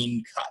very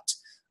clean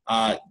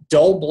cut.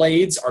 Dull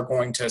blades are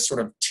going to sort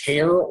of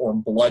tear or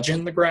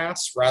bludgeon the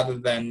grass rather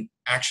than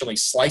actually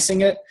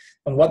slicing it.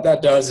 And what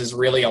that does is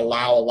really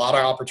allow a lot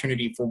of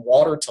opportunity for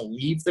water to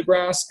leave the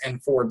grass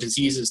and for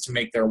diseases to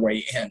make their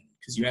way in,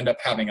 because you end up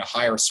having a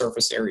higher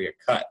surface area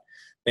cut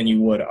than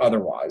you would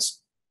otherwise.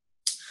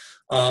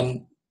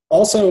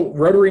 Also,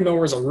 rotary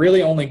mowers are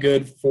really only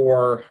good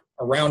for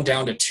around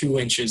down to 2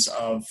 inches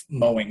of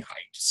mowing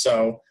height.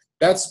 So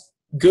that's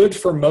good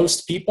for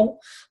most people.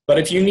 But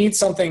if you need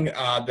something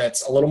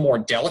that's a little more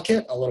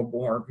delicate, a little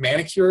more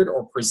manicured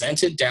or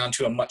presented down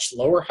to a much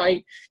lower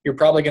height, you're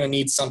probably going to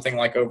need something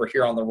like over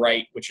here on the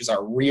right, which is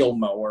our reel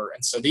mower.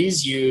 And so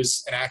these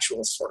use an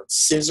actual sort of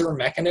scissor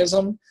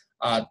mechanism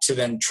to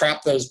then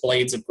trap those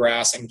blades of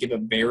grass and give a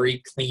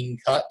very clean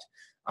cut.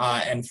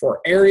 And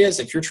for areas,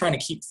 if you're trying to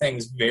keep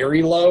things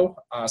very low,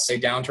 say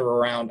down to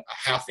around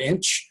a ½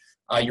 inch,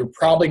 you're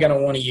probably going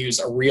to want to use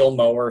a reel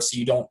mower so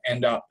you don't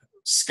end up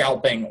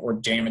scalping or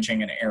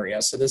damaging an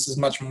area. So this is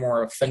much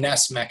more a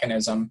finesse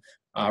mechanism,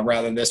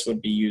 rather this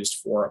would be used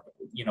for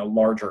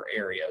larger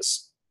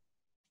areas.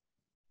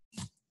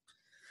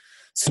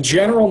 So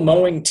general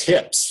mowing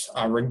tips,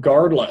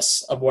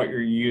 regardless of what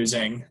you're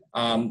using.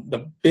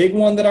 The big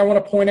one that I want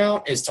to point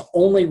out is to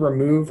only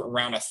remove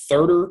around a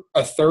third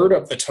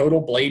of the total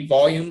blade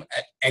volume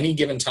at any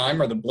given time,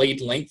 or the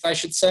blade length, I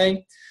should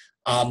say.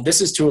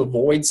 This is to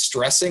avoid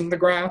stressing the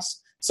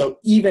grass. So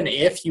even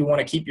if you want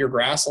to keep your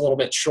grass a little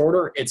bit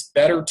shorter, it's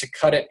better to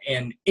cut it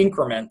in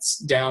increments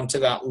down to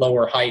that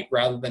lower height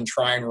rather than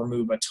try and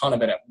remove a ton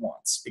of it at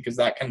once, because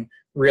that can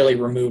really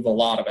remove a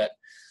lot of it.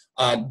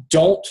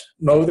 Don't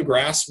mow the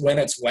grass when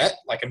it's wet,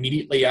 like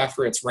immediately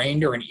after it's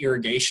rained or in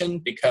irrigation,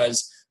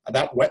 because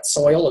that wet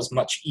soil is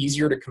much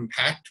easier to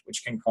compact,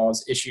 which can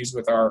cause issues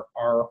with our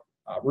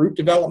root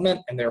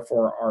development and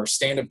therefore our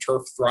stand of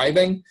turf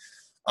thriving.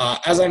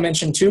 As I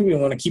mentioned too, we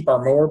want to keep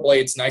our mower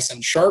blades nice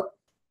and sharp,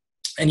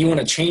 and you want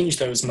to change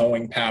those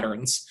mowing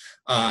patterns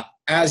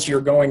as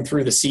you're going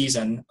through the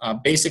season.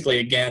 Basically,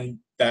 again,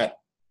 that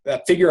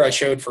figure I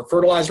showed for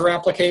fertilizer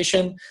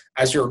application,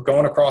 as you're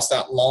going across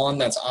that lawn,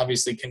 that's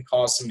obviously can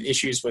cause some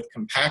issues with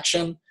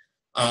compaction.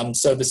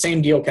 So the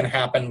same deal can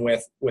happen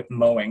with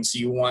mowing. So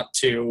you want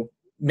to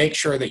make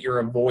sure that you're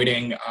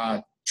avoiding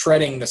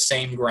treading the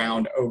same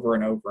ground over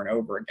and over and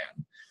over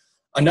again.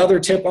 Another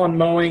tip on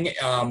mowing,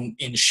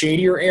 in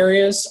shadier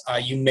areas,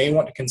 you may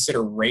want to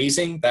consider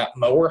raising that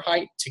mower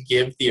height to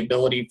give the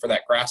ability for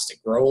that grass to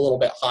grow a little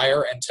bit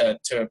higher and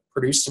to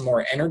produce some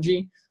more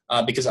energy.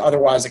 Because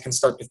otherwise it can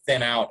start to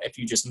thin out if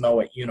you just mow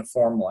it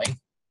uniformly.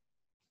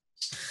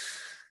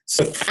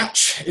 So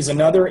thatch is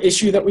another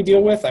issue that we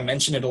deal with. I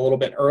mentioned it a little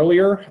bit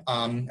earlier.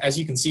 As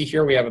you can see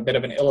here, we have a bit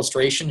of an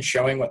illustration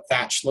showing what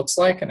thatch looks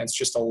like, and it's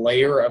just a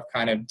layer of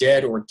kind of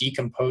dead or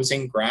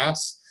decomposing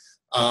grass.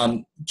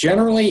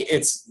 Generally,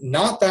 it's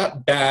not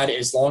that bad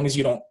as long as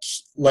you don't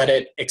let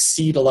it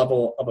exceed a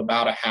level of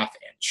about a ½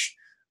 inch.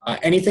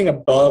 Anything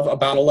above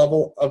about a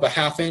level of a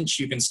 ½ inch,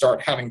 you can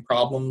start having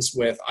problems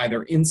with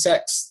either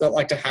insects that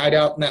like to hide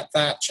out in that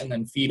thatch and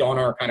then feed on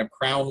our kind of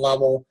crown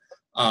level,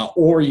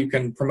 or you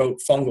can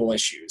promote fungal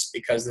issues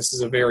because this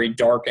is a very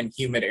dark and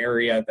humid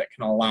area that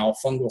can allow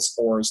fungal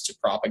spores to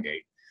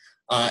propagate.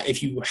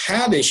 If you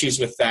have issues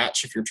with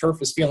thatch, if your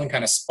turf is feeling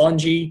kind of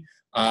spongy,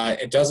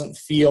 it doesn't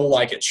feel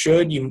like it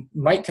should, you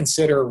might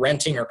consider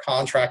renting or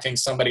contracting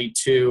somebody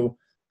to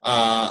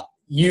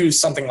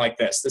use something like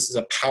this. This is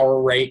a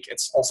power rake.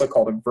 It's also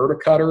called a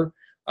verticutter.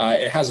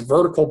 It has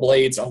vertical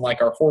blades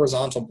unlike our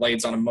horizontal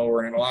blades on a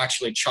mower, and it will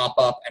actually chop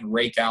up and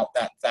rake out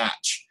that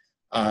thatch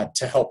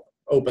to help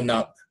open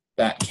up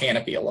that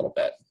canopy a little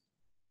bit.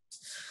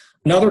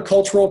 Another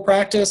cultural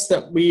practice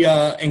that we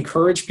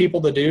encourage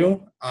people to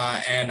do,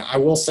 and I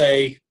will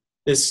say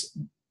this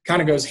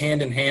kind of goes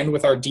hand in hand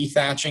with our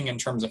dethatching in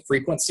terms of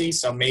frequency.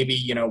 So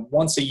maybe,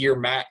 once a year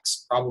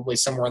max, probably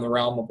somewhere in the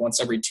realm of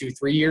once every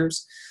 2-3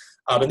 years.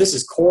 But this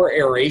is core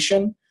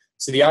aeration.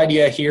 So the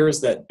idea here is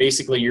that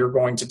basically you're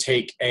going to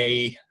take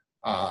a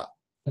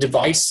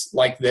device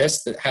like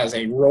this that has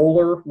a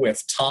roller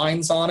with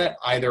tines on it,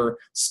 either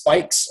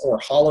spikes or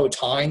hollow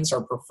tines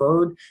are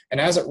preferred. And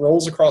as it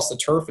rolls across the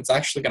turf, it's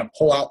actually going to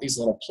pull out these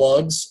little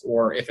plugs,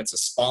 or if it's a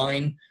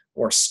spine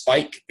or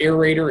spike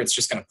aerator, it's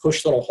just going to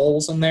push little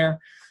holes in there.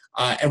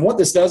 And what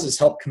this does is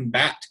help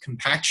combat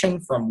compaction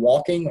from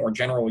walking or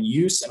general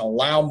use and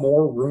allow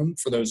more room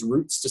for those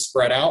roots to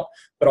spread out,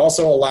 but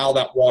also allow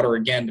that water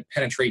again to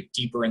penetrate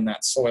deeper in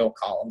that soil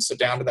column. So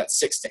down to that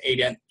 6 to 8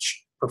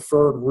 inch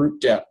preferred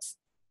root depth.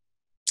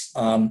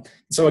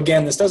 So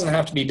again, this doesn't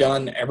have to be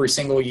done every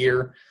single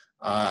year.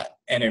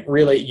 And it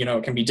really,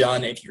 it can be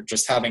done if you're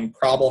just having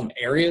problem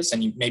areas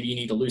and maybe you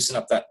need to loosen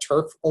up that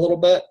turf a little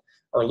bit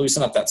or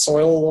loosen up that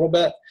soil a little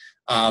bit.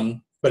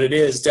 But it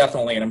is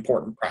definitely an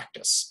important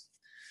practice.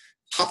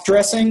 Top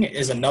dressing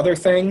is another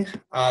thing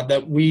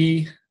that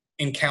we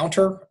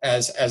encounter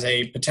as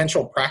a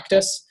potential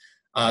practice.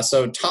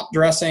 So top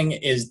dressing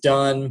is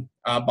done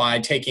by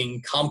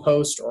taking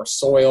compost or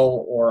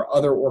soil or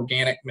other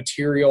organic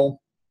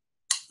material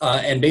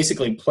and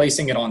basically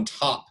placing it on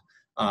top,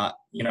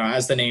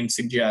 as the name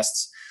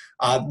suggests.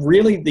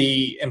 Really,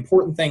 the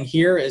important thing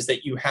here is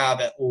that you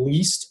have at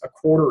least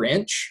 1/4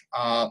 inch.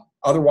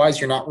 Otherwise,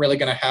 you're not really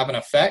going to have an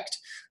effect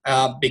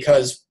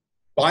because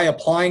by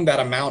applying that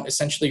amount,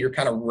 essentially you're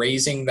kind of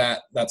raising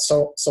that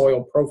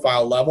soil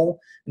profile level.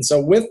 And so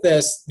with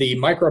this, the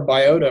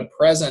microbiota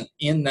present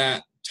in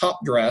that top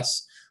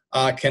dress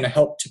can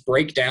help to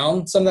break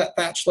down some of that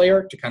thatch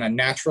layer to kind of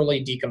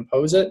naturally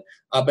decompose it,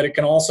 but it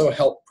can also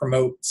help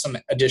promote some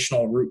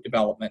additional root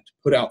development,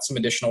 put out some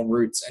additional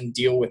roots and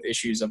deal with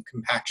issues of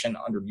compaction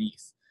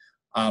underneath.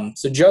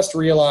 So just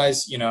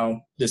realize,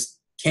 this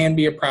can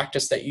be a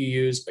practice that you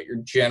use, but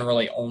you're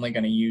generally only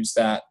going to use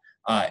that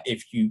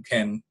if you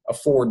can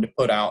afford to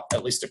put out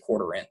at least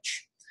 1/4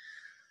 inch.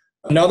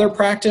 Another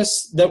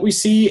practice that we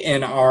see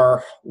in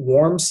our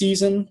warm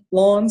season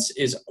lawns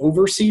is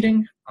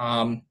overseeding.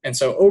 And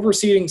so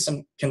overseeding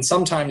can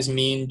sometimes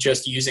mean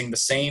just using the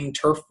same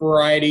turf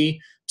variety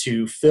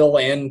to fill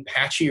in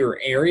patchier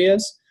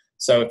areas.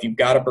 So if you've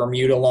got a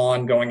Bermuda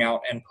lawn, going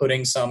out and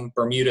putting some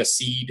Bermuda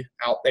seed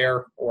out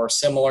there or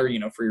similar,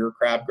 for your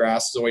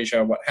crabgrass,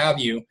 zoysia, what have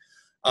you.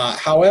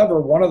 However,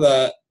 one of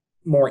the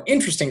more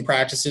interesting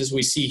practices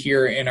we see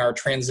here in our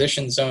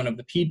transition zone of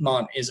the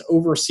Piedmont is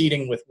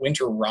overseeding with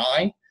winter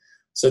rye.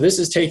 So this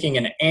is taking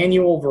an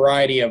annual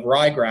variety of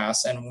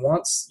ryegrass, and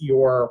once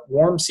your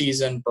warm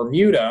season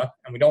Bermuda,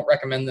 and we don't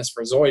recommend this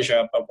for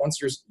zoysia, but once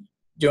you're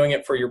doing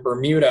it for your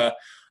Bermuda,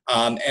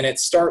 and it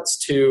starts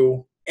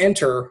to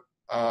enter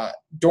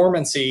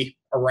dormancy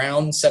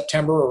around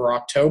September or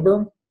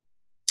October,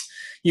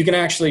 you can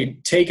actually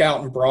take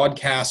out and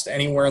broadcast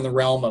anywhere in the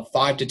realm of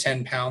 5 to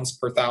 10 pounds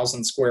per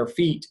 1,000 square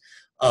feet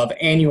of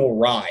annual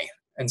rye.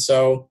 And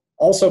so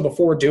also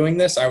before doing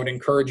this, I would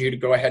encourage you to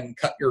go ahead and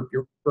cut your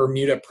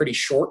Bermuda pretty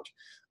short,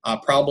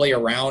 probably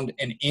around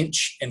an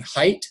inch in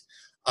height,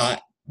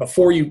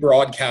 before you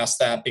broadcast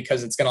that,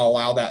 because it's going to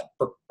allow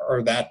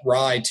that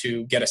rye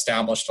to get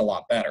established a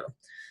lot better.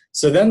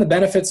 So then the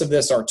benefits of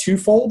this are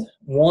twofold.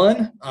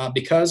 One,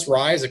 because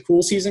rye is a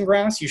cool season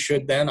grass, you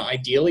should then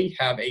ideally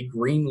have a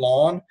green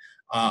lawn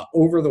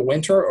over the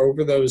winter,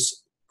 over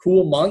those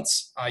cool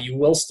months. You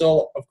will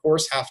still, of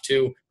course, have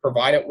to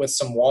provide it with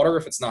some water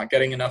if it's not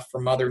getting enough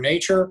from Mother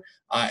Nature,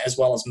 as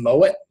well as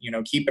mow it,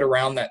 keep it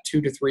around that 2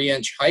 to 3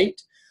 inch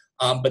height.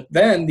 But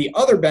then the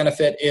other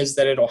benefit is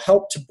that it'll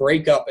help to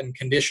break up and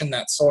condition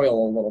that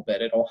soil a little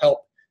bit. It'll help,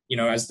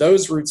 as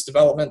those roots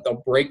development,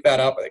 they'll break that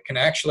up. It can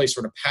actually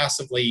sort of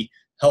passively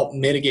help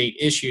mitigate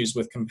issues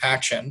with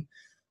compaction.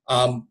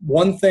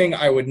 One thing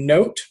I would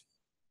note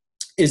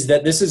is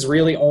that this is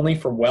really only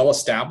for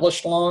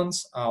well-established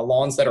lawns,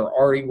 lawns that are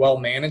already well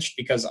managed,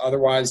 because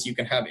otherwise you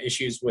can have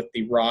issues with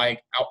the rye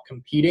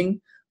outcompeting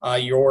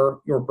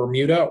your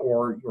Bermuda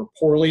or your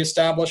poorly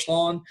established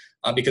lawn,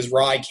 because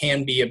rye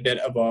can be a bit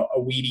of a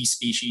weedy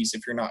species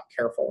if you're not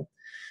careful.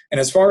 And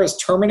as far as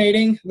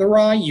terminating the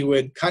rye, you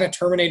would kind of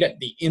terminate it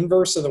the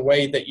inverse of the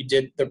way that you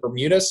did the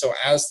Bermuda. So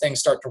as things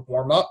start to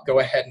warm up, go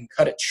ahead and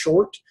cut it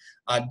short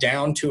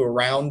down to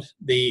around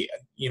the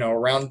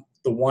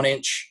 1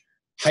 inch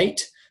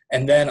height,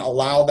 and then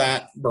allow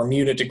that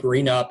Bermuda to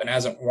green up. And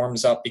as it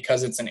warms up,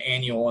 because it's an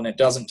annual and it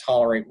doesn't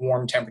tolerate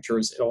warm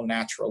temperatures, it'll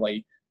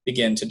naturally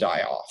begin to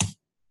die off.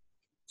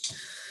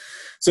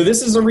 So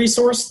this is a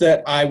resource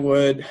that I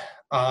would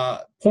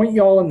point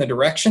y'all in the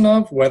direction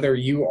of, whether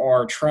you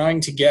are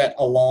trying to get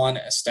a lawn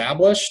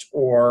established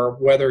or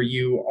whether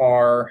you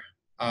are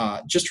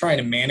just trying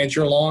to manage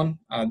your lawn.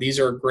 These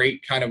are a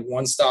great kind of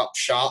one-stop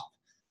shop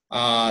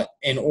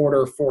in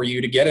order for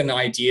you to get an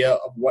idea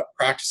of what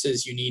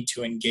practices you need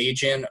to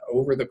engage in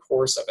over the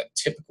course of a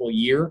typical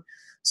year.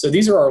 So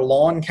these are our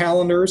lawn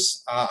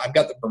calendars. I've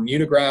got the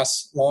Bermuda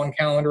grass lawn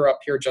calendar up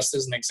here just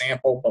as an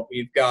example, but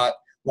we've got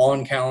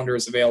lawn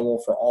calendars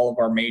available for all of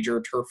our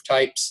major turf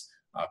types,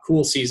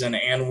 cool season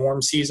and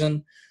warm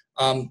season.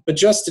 But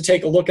just to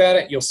take a look at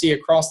it, you'll see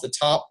across the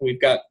top, we've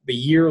got the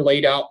year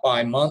laid out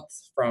by month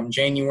from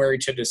January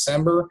to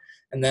December.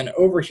 And then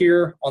over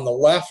here on the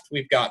left,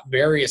 we've got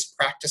various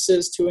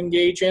practices to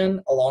engage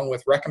in along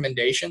with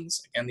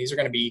recommendations. Again, these are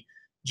going to be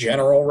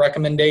general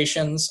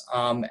recommendations,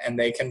 and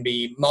they can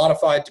be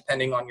modified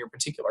depending on your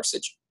particular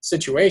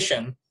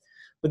situation.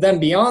 But then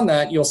beyond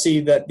that, you'll see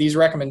that these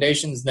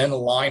recommendations then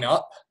line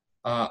up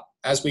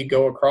as we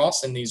go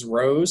across in these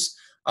rows.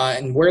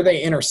 And where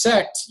they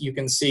intersect, you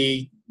can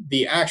see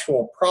the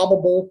actual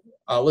probable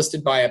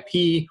listed by a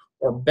P,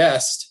 or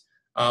best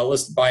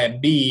listed by a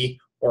B,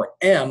 or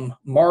M,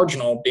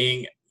 marginal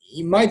being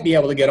you might be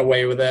able to get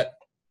away with it,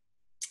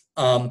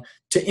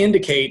 to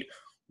indicate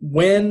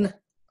when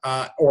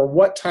or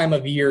what time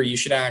of year you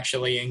should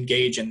actually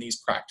engage in these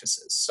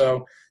practices.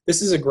 So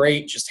this is a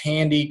great, just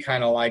handy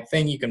kind of like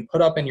thing you can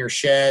put up in your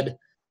shed,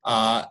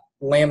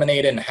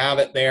 laminate it and have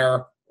it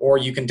there, or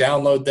you can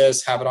download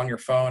this, have it on your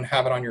phone,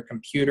 have it on your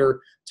computer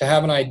to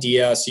have an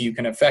idea so you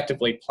can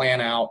effectively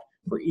plan out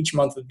for each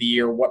month of the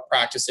year what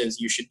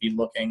practices you should be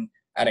looking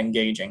at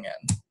engaging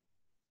in.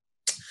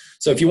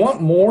 So if you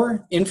want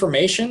more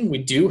information, we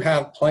do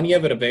have plenty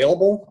of it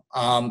available.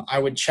 I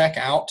would check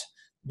out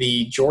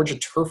the Georgia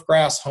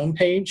Turfgrass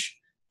homepage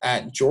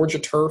at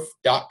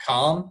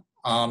georgiaturf.com.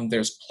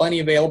 There's plenty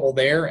available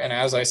there. And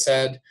as I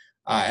said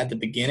at the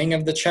beginning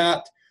of the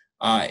chat,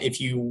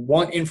 if you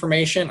want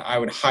information, I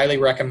would highly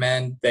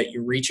recommend that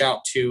you reach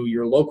out to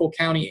your local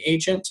county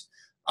agent,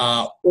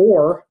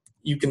 or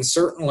you can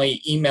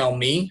certainly email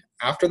me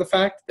after the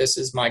fact. This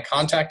is my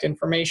contact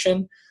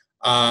information.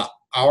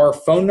 Our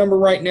phone number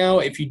right now,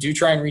 if you do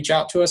try and reach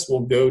out to us,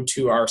 will go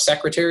to our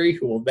secretary,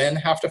 who will then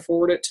have to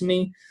forward it to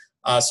me.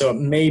 So it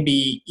may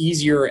be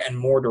easier and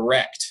more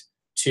direct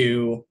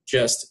to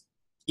just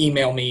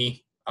email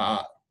me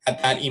at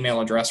that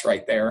email address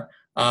right there.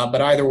 But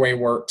either way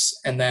works.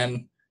 And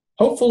then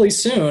hopefully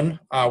soon,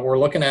 we're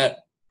looking at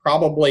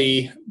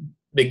probably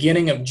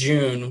beginning of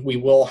June, we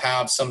will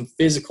have some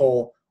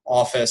physical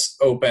office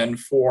open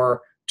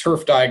for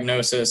turf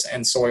diagnosis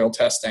and soil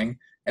testing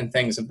and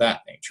things of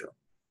that nature.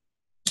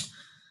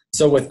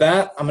 So with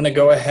that, I'm going to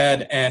go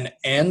ahead and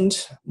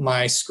end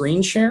my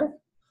screen share.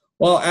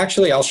 Well,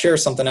 actually, I'll share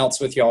something else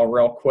with y'all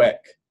real quick.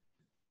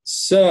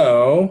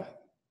 So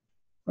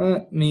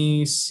let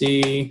me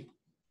see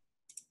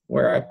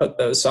where I put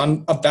those. So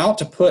I'm about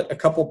to put a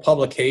couple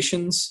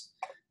publications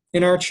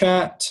in our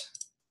chat.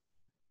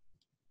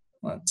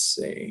 Let's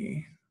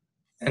see.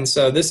 And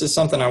so this is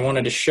something I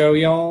wanted to show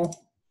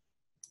y'all.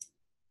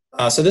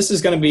 So this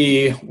is going to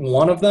be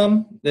one of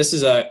them. This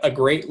is a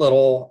great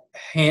little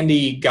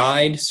handy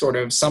guide, sort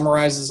of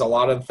summarizes a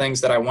lot of the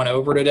things that I went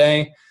over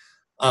today.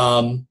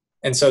 And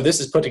so this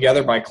is put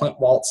together by Clint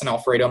Waltz and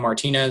Alfredo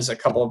Martinez, a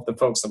couple of the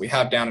folks that we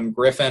have down in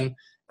Griffin.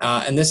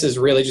 And this is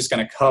really just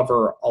going to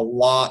cover a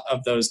lot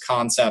of those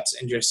concepts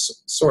in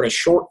just sort of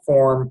short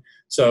form.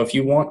 So if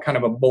you want kind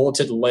of a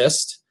bulleted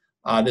list,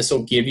 this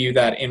will give you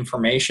that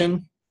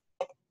information.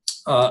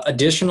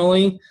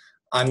 Additionally,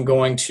 I'm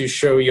going to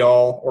show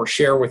y'all, or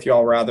share with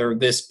y'all rather,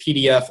 this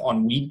PDF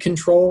on weed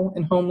control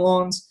in home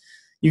lawns.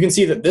 You can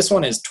see that this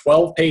one is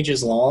 12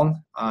 pages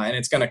long, and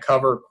it's going to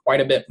cover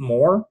quite a bit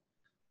more.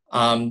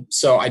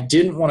 So I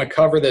didn't want to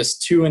cover this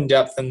too in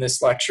depth in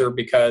this lecture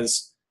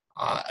because,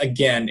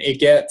 again, it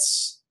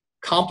gets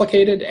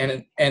complicated,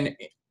 and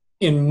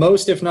in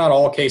most, if not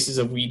all, cases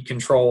of weed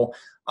control,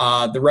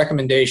 the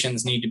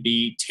recommendations need to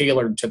be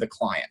tailored to the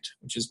client,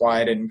 which is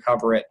why I didn't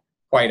cover it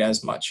quite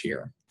as much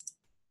here.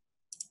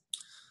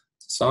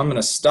 So I'm going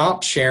to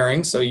stop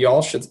sharing so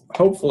y'all should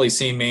hopefully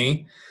see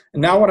me.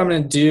 And now what I'm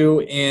going to do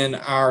in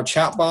our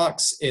chat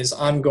box is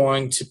I'm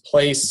going to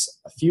place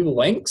a few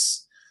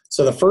links.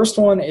 So the first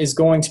one is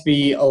going to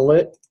be a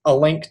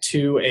link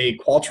to a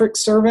Qualtrics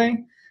survey.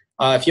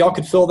 If y'all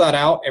could fill that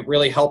out, it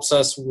really helps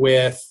us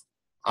with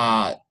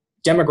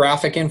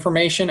demographic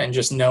information and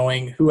just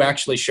knowing who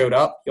actually showed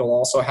up. You'll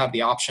also have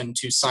the option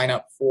to sign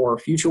up for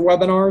future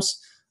webinars.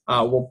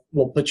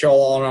 We'll put you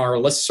all on our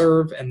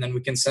listserv, and then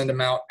we can send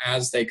them out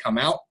as they come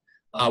out.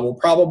 We'll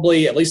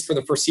probably, at least for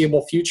the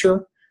foreseeable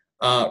future,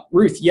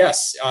 Ruth,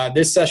 yes,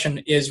 this session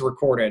is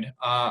recorded.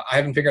 I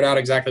haven't figured out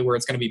exactly where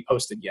it's going to be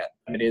posted yet,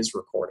 but it is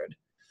recorded.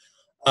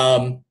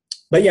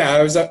 But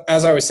yeah,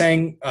 as I was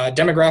saying,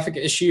 demographic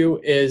issue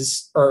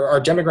is, or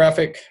our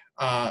demographic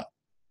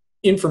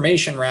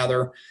information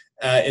rather,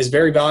 is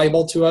very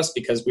valuable to us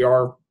because we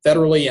are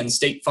federally and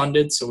state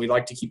funded, so we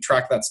like to keep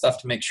track of that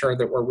stuff to make sure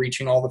that we're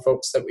reaching all the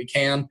folks that we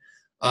can.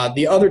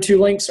 The other two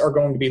links are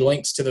going to be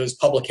links to those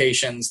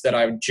publications that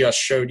I just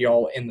showed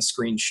y'all in the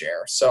screen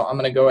share. So I'm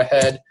going to go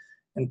ahead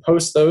and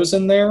post those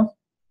in there.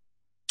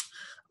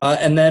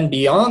 And then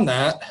beyond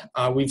that,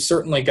 we've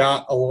certainly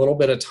got a little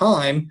bit of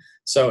time.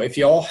 So if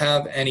y'all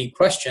have any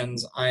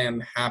questions, I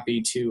am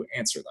happy to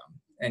answer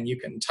them. And you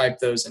can type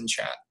those in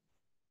chat.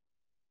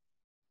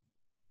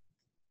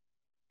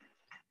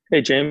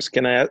 Hey, James,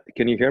 can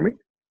you hear me?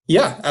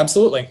 Yeah,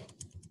 absolutely.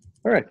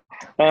 All right.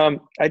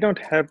 I don't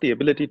have the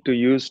ability to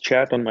use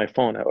chat on my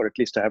phone, or at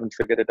least I haven't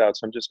figured it out.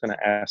 So I'm just going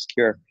to ask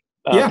here.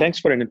 Yeah. Thanks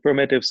for an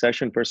informative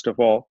session, first of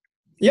all.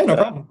 Yeah, no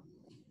problem.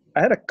 I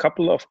had a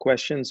couple of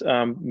questions,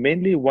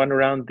 mainly one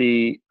around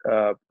the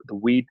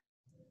weed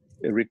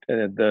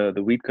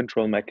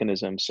control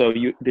mechanism. So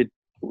you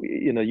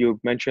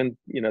mentioned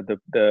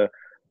the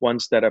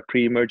ones that are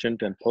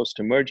pre-emergent and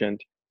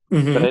post-emergent.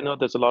 Mm-hmm. But I know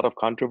there's a lot of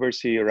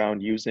controversy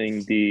around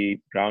using the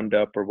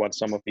Roundup or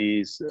some of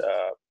these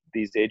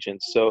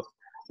agents. So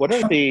what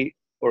are the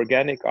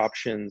organic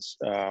options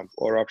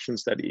or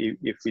options that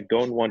if we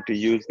don't want to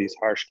use these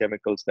harsh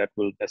chemicals that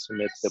will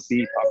decimate the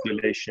bee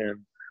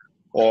population,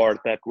 or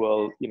that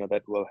will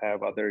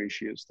have other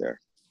issues there?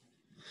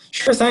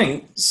 Sure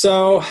thing.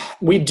 So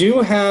we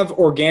do have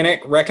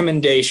organic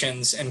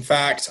recommendations. In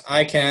fact,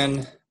 I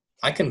can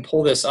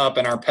pull this up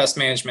in our pest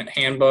management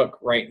handbook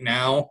right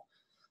now.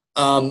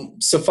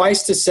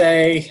 Suffice to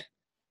say,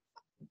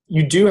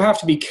 you do have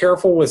to be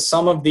careful with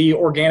some of the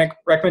organic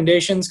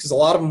recommendations because a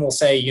lot of them will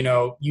say,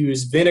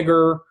 use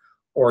vinegar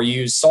or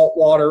use salt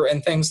water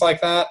and things like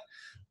that,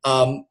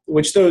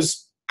 which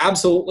those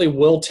absolutely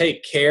will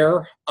take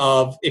care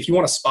of if you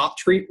want to spot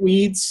treat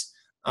weeds,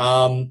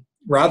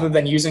 rather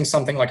than using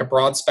something like a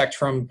broad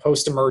spectrum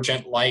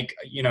post-emergent like,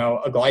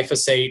 a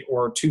glyphosate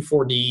or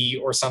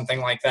 2,4-D or something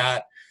like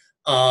that.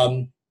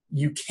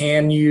 You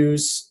can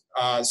use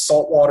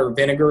salt water,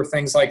 vinegar,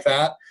 things like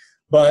that.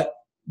 But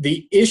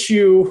the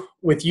issue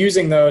with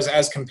using those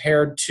as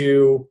compared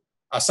to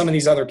some of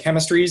these other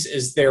chemistries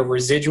is their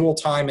residual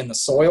time in the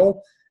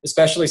soil,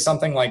 especially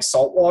something like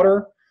salt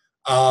water.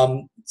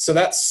 So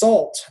that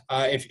salt,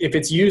 if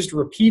it's used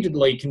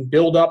repeatedly, can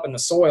build up in the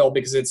soil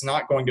because it's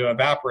not going to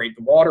evaporate.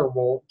 The water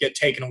will get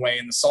taken away,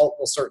 and the salt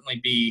will certainly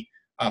be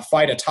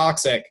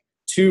phytotoxic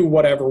to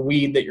whatever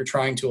weed that you're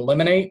trying to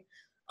eliminate.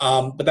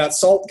 But that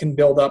salt can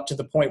build up to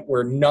the point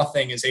where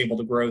nothing is able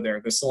to grow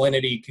there. The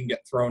salinity can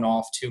get thrown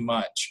off too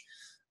much.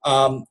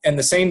 And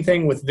the same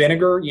thing with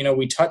vinegar.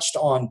 We touched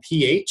on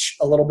pH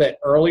a little bit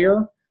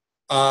earlier.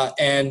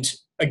 And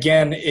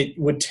again, it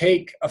would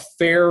take a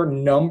fair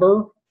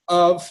number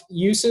of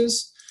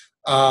uses,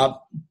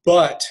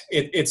 but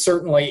it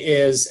certainly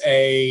is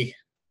a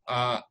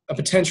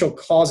potential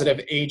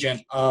causative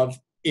agent of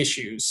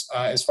issues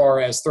as far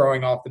as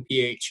throwing off the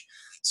pH.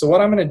 So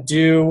what I'm going to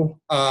do,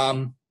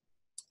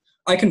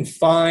 I can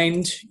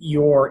find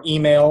your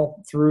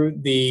email through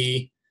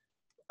the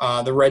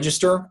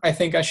register. I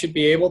think I should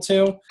be able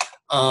to,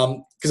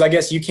 because I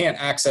guess you can't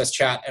access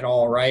chat at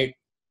all, right?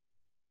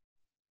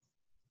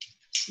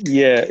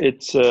 Yeah,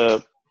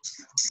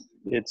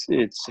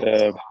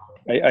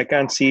 I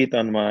can't see it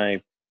on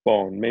my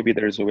phone. Maybe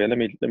there's a way. Let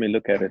me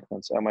look at it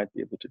once. I might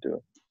be able to do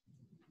it.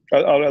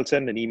 I'll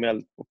send an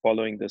email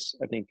following this.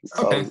 I think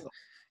Okay. I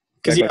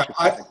Because got yeah, your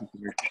contact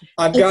information.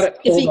 I've got it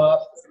pulled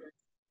up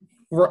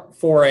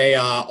for a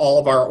all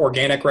of our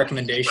organic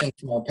recommendations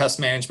from our pest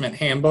management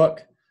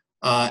handbook,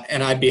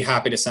 and I'd be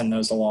happy to send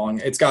those along.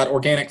 It's got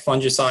organic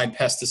fungicide,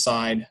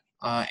 pesticide,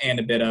 and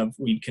a bit of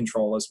weed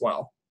control as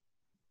well.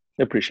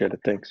 Appreciate it.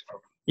 Thanks.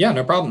 Yeah,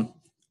 no problem.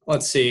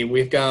 Let's see.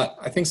 We've got,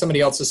 I think somebody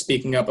else is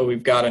speaking up, but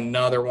we've got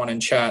another one in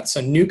chat. So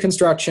new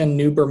construction,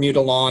 new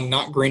Bermuda lawn,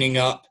 not greening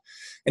up,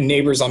 and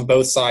neighbors on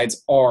both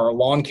sides are.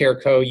 Lawn Care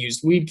Co.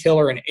 used weed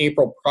killer in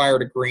April prior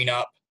to green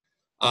up.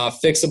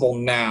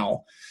 Fixable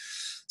now.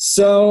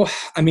 So,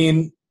 I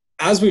mean,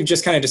 as we've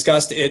just kind of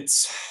discussed,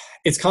 it's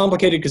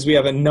complicated because we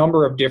have a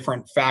number of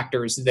different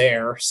factors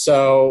there.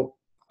 So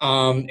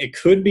it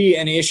could be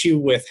an issue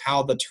with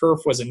how the turf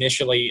was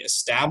initially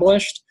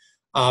established.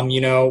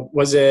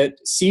 Was it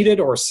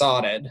seeded or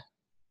sodded?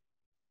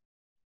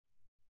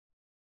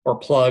 Or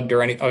plugged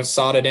or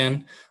sodded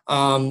in?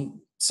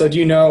 So do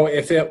you know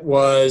if it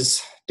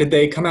was, did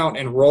they come out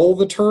and roll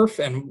the turf,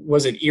 and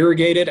was it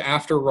irrigated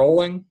after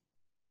rolling?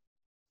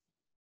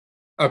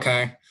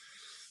 Okay.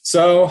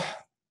 So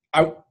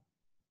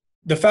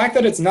the fact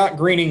that it's not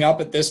greening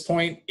up at this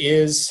point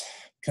is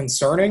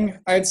concerning,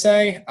 I'd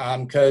say,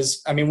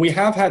 because, we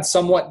have had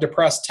somewhat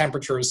depressed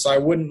temperatures, so I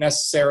wouldn't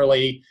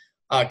necessarily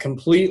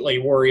completely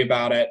worry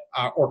about it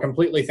or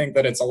completely think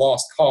that it's a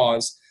lost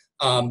cause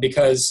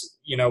because,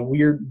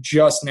 we're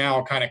just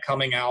now kind of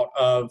coming out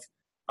of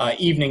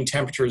evening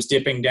temperatures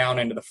dipping down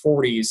into the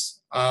 40s.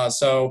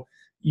 So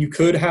you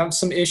could have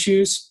some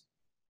issues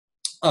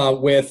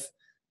with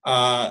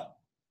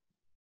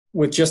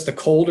just the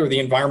cold or the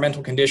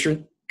environmental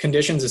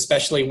conditions,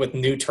 especially with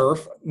new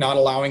turf, not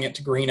allowing it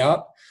to green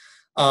up.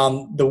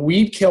 The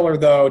weed killer,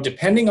 though,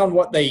 depending on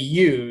what they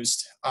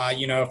used,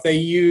 if they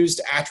used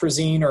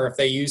atrazine or if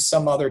they used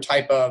some other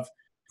type of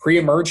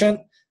pre-emergent,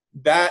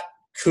 that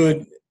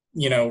could,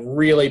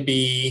 really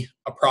be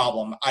a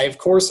problem. I'd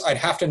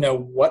have to know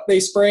what they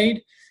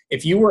sprayed.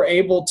 If you were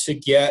able to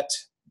get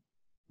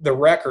the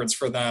records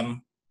for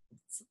them,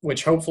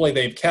 which hopefully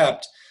they've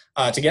kept,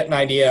 to get an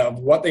idea of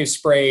what they've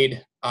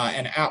sprayed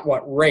and at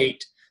what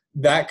rate,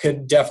 that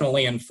could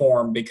definitely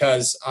inform,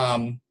 because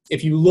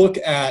if you look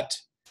at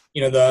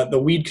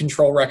the weed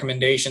control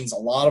recommendations, a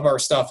lot of our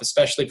stuff,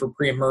 especially for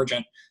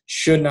pre-emergent,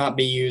 should not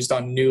be used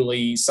on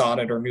newly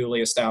sodded or newly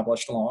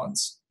established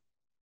lawns.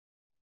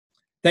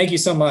 Thank you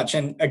so much.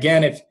 And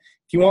again, if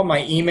you want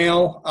my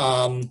email,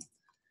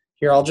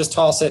 here, I'll just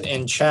toss it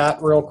in chat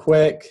real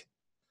quick.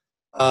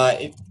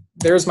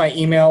 There's my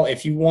email.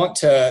 If you want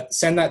to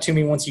send that to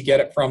me once you get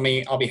it from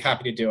me, I'll be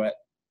happy to do it.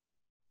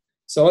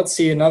 So let's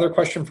see, another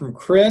question from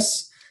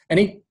Chris.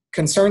 Any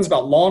concerns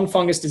about lawn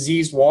fungus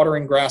disease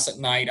watering grass at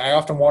night? I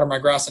often water my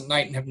grass at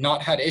night and have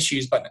not had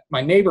issues, but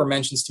my neighbor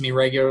mentions to me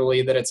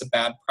regularly that it's a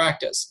bad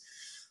practice.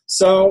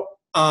 So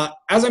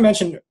as I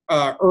mentioned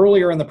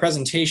earlier in the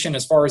presentation,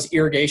 as far as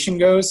irrigation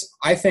goes,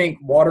 I think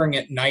watering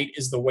at night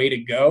is the way to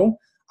go.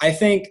 I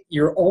think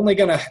you're only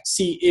going to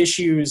see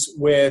issues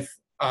with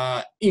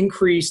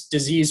increased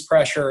disease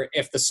pressure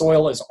if the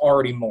soil is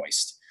already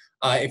moist.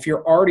 If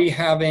you're already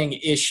having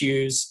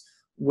issues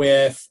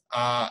with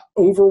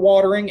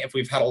overwatering, if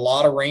we've had a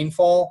lot of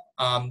rainfall,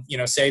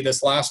 say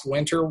this last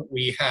winter,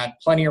 we had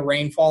plenty of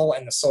rainfall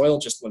and the soil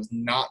just was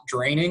not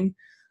draining.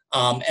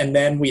 And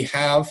then we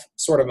have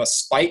sort of a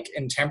spike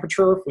in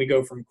temperature. If we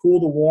go from cool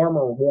to warm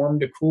or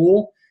warm to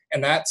cool,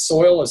 and that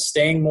soil is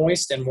staying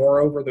moist, and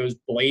moreover, those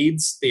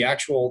blades,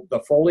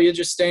 the foliage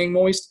is staying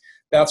moist,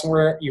 that's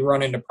where you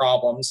run into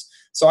problems.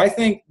 So I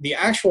think the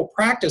actual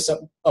practice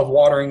of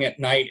watering at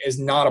night is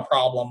not a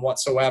problem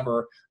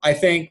whatsoever. I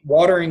think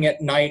watering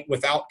at night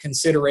without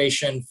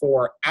consideration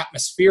for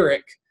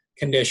atmospheric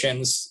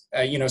conditions,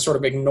 sort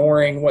of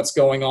ignoring what's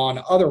going on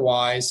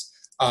otherwise,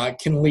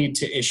 can lead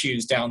to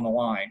issues down the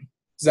line.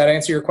 Does that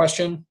answer your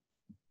question?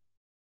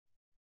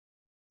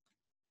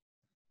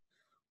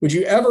 Would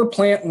you ever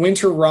plant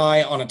winter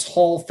rye on a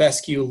tall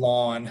fescue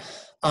lawn?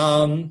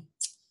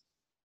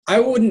 I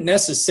wouldn't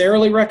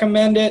necessarily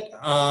recommend it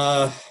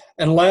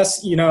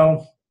unless,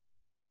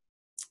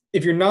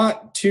 if you're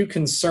not too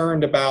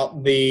concerned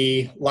about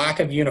the lack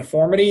of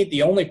uniformity.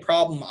 The only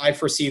problem I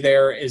foresee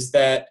there is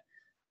that,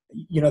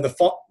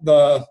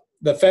 the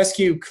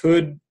fescue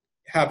could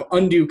have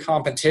undue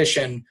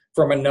competition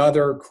from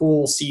another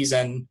cool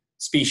season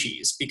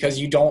species, because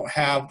you don't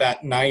have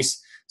that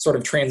nice sort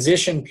of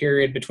transition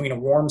period between a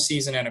warm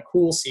season and a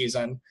cool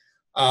season.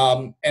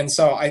 And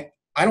so I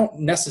don't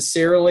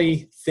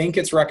necessarily think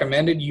it's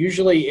recommended.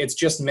 Usually it's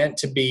just meant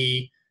to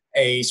be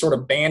a sort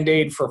of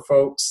Band-Aid for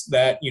folks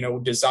that,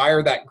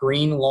 desire that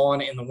green lawn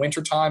in the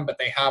wintertime, but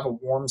they have a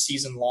warm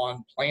season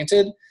lawn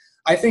planted.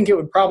 I think it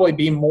would probably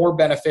be more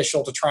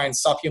beneficial to try and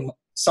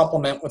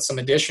supplement with some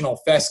additional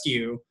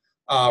fescue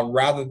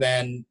rather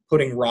than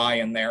putting rye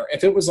in there.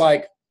 If it was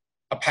like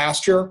a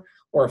pasture,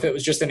 or if it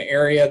was just an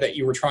area that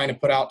you were trying to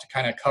put out to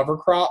kind of cover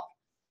crop,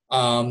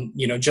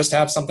 you know, just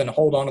have something to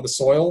hold onto the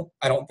soil,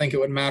 I don't think it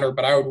would matter,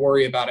 but I would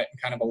worry about it in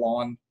kind of a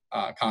lawn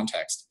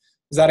context.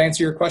 Does that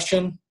answer your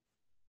question?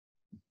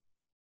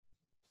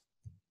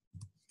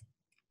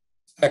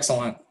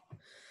 Excellent.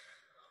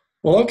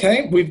 Well,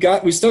 okay,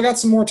 we still got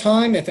some more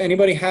time. If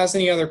anybody has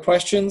any other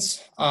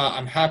questions,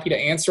 I'm happy to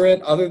answer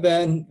it. Other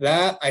than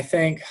that, I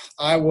think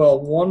I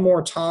will one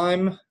more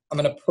time. I'm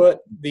going to put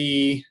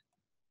the,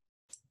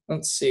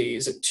 let's see,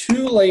 is it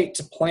too late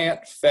to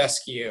plant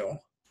fescue?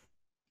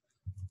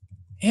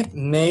 It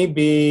may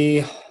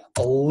be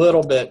a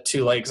little bit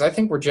too late because I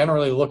think we're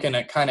generally looking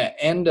at kind of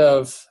end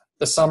of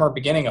the summer,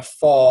 beginning of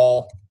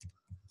fall.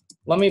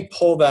 Let me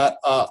pull that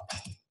up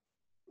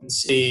and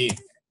see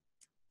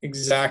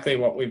exactly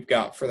what we've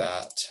got for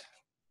that.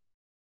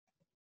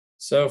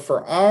 So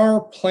for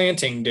our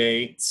planting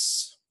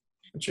dates,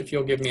 which if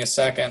you'll give me a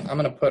second, I'm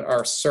going to put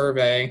our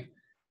survey.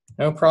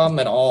 No problem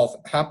at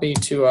all. Happy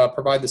to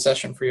provide the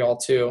session for y'all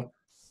too.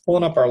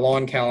 Pulling up our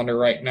lawn calendar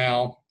right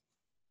now.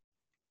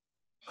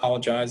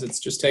 Apologize, it's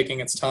just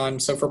taking its time.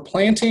 So for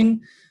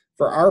planting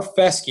for our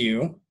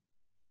fescue,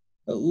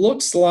 it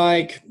looks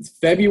like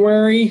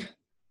February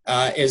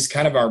is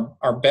kind of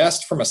our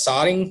best from a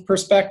sodding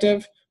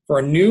perspective. For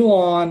a new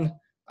lawn,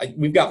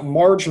 we've got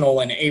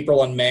marginal in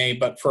April and May,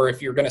 but for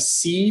if you're going to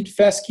seed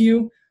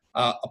fescue,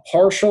 a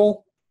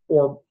partial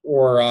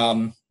or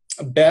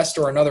a best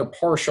or another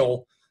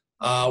partial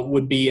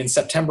would be in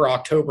September,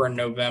 October, and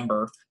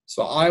November.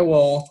 So I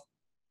will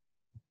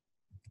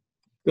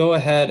go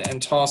ahead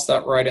and toss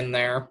that right in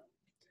there.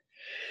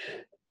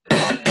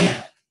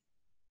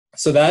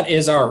 So that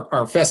is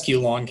our fescue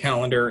lawn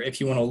calendar if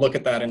you want to look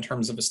at that in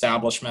terms of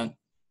establishment.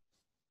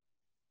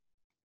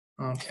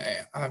 Okay,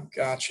 I've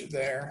got you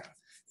there.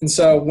 And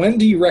so when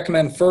do you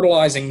recommend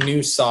fertilizing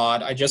new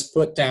sod? I just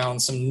put down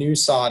some new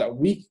sod a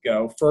week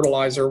ago.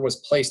 Fertilizer was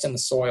placed in the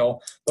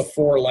soil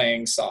before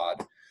laying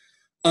sod.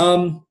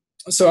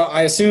 So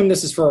I assume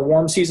this is for a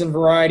warm season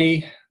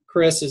variety.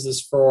 Chris, is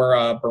this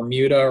for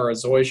Bermuda or a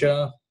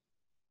zoysia?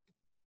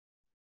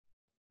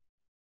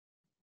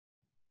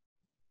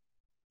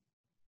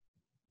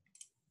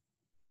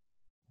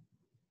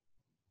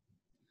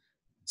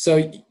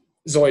 So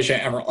zoysia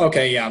emerald.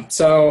 Okay, yeah.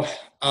 So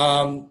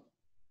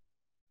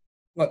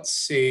let's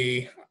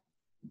see.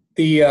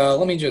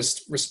 Let me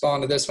just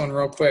respond to this one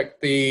real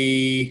quick.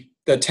 The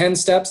 10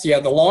 steps. Yeah,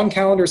 the lawn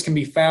calendars can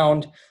be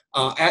found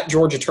at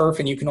Georgia Turf,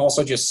 and you can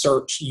also just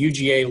search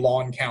UGA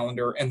lawn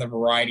calendar and the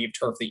variety of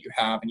turf that you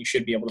have, and you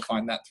should be able to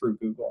find that through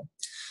Google.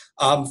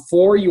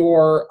 For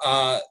your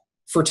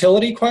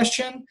fertility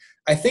question,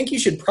 I think you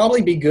should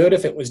probably be good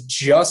if it was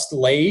just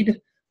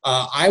laid.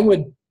 I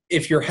would,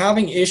 if you're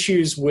having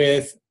issues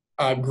with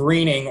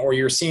greening or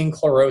you're seeing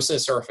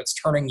chlorosis or if it's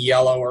turning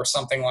yellow or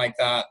something like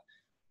that,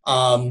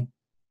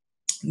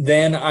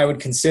 then I would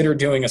consider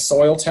doing a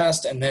soil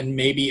test and then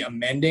maybe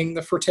amending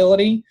the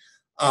fertility.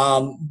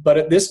 But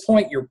at this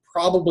point, you're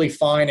probably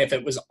fine if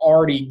it was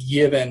already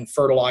given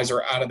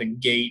fertilizer out of the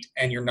gate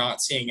and you're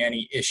not seeing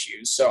any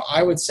issues. So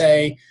I would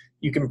say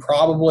you can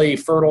probably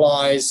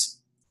fertilize,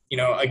 you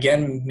know,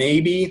 again,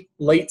 maybe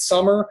late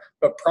summer,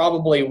 but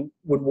probably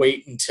would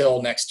wait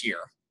until next year.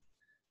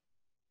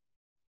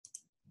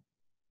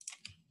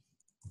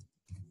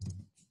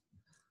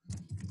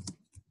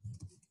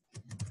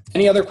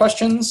 Any other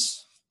questions?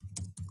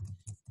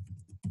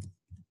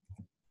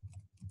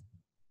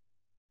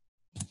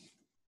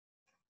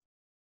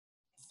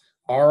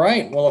 All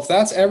right, well, if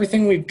that's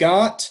everything we've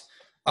got,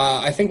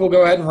 I think we'll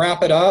go ahead and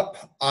wrap it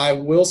up. I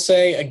will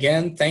say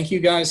again, thank you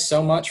guys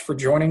so much for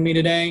joining me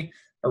today.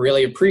 I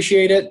really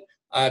appreciate it.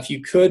 If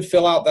you could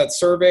fill out that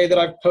survey that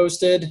I've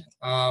posted,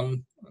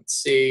 let's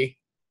see,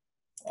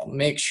 I'll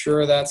make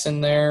sure that's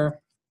in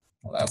there.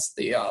 Well, that's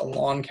the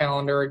lawn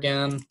calendar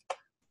again.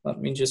 Let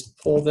me just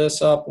pull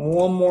this up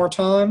one more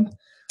time.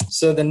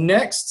 So the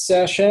next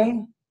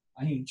session,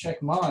 I need to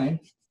check mine.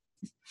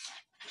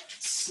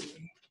 Let's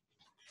see.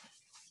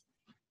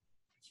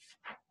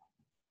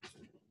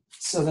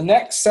 So the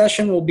next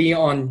session will be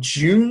on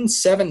June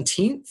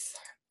 17th.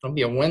 It'll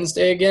be a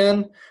Wednesday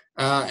again.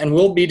 And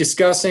we'll be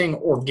discussing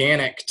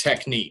organic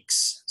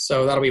techniques.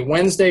 So that'll be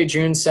Wednesday,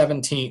 June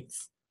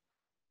 17th.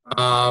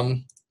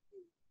 That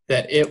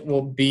it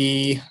will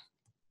be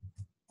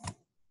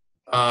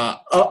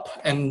up,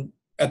 and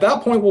at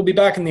that point we'll be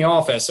back in the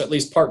office, at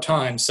least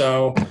part-time.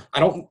 So I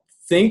don't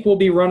think we'll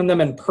be running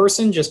them in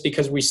person just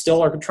because we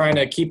still are trying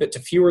to keep it to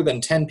fewer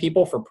than 10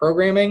 people for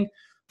programming.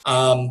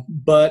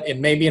 But it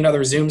may be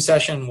another Zoom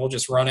session. We'll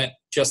just run it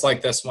just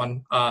like this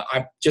one.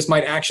 I just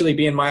might actually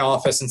be in my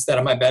office instead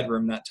of my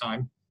bedroom that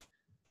time.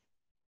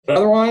 But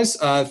otherwise,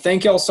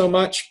 thank y'all so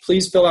much.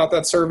 Please fill out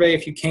that survey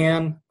if you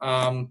can.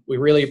 We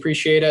really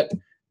appreciate it.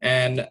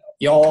 And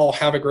y'all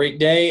have a great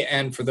day.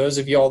 And for those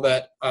of y'all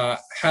that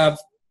have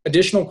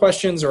additional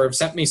questions or have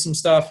sent me some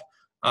stuff,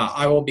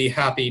 I will be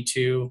happy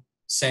to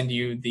send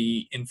you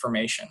the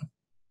information.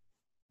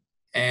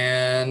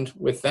 And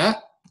with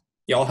that,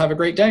 y'all have a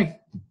great day.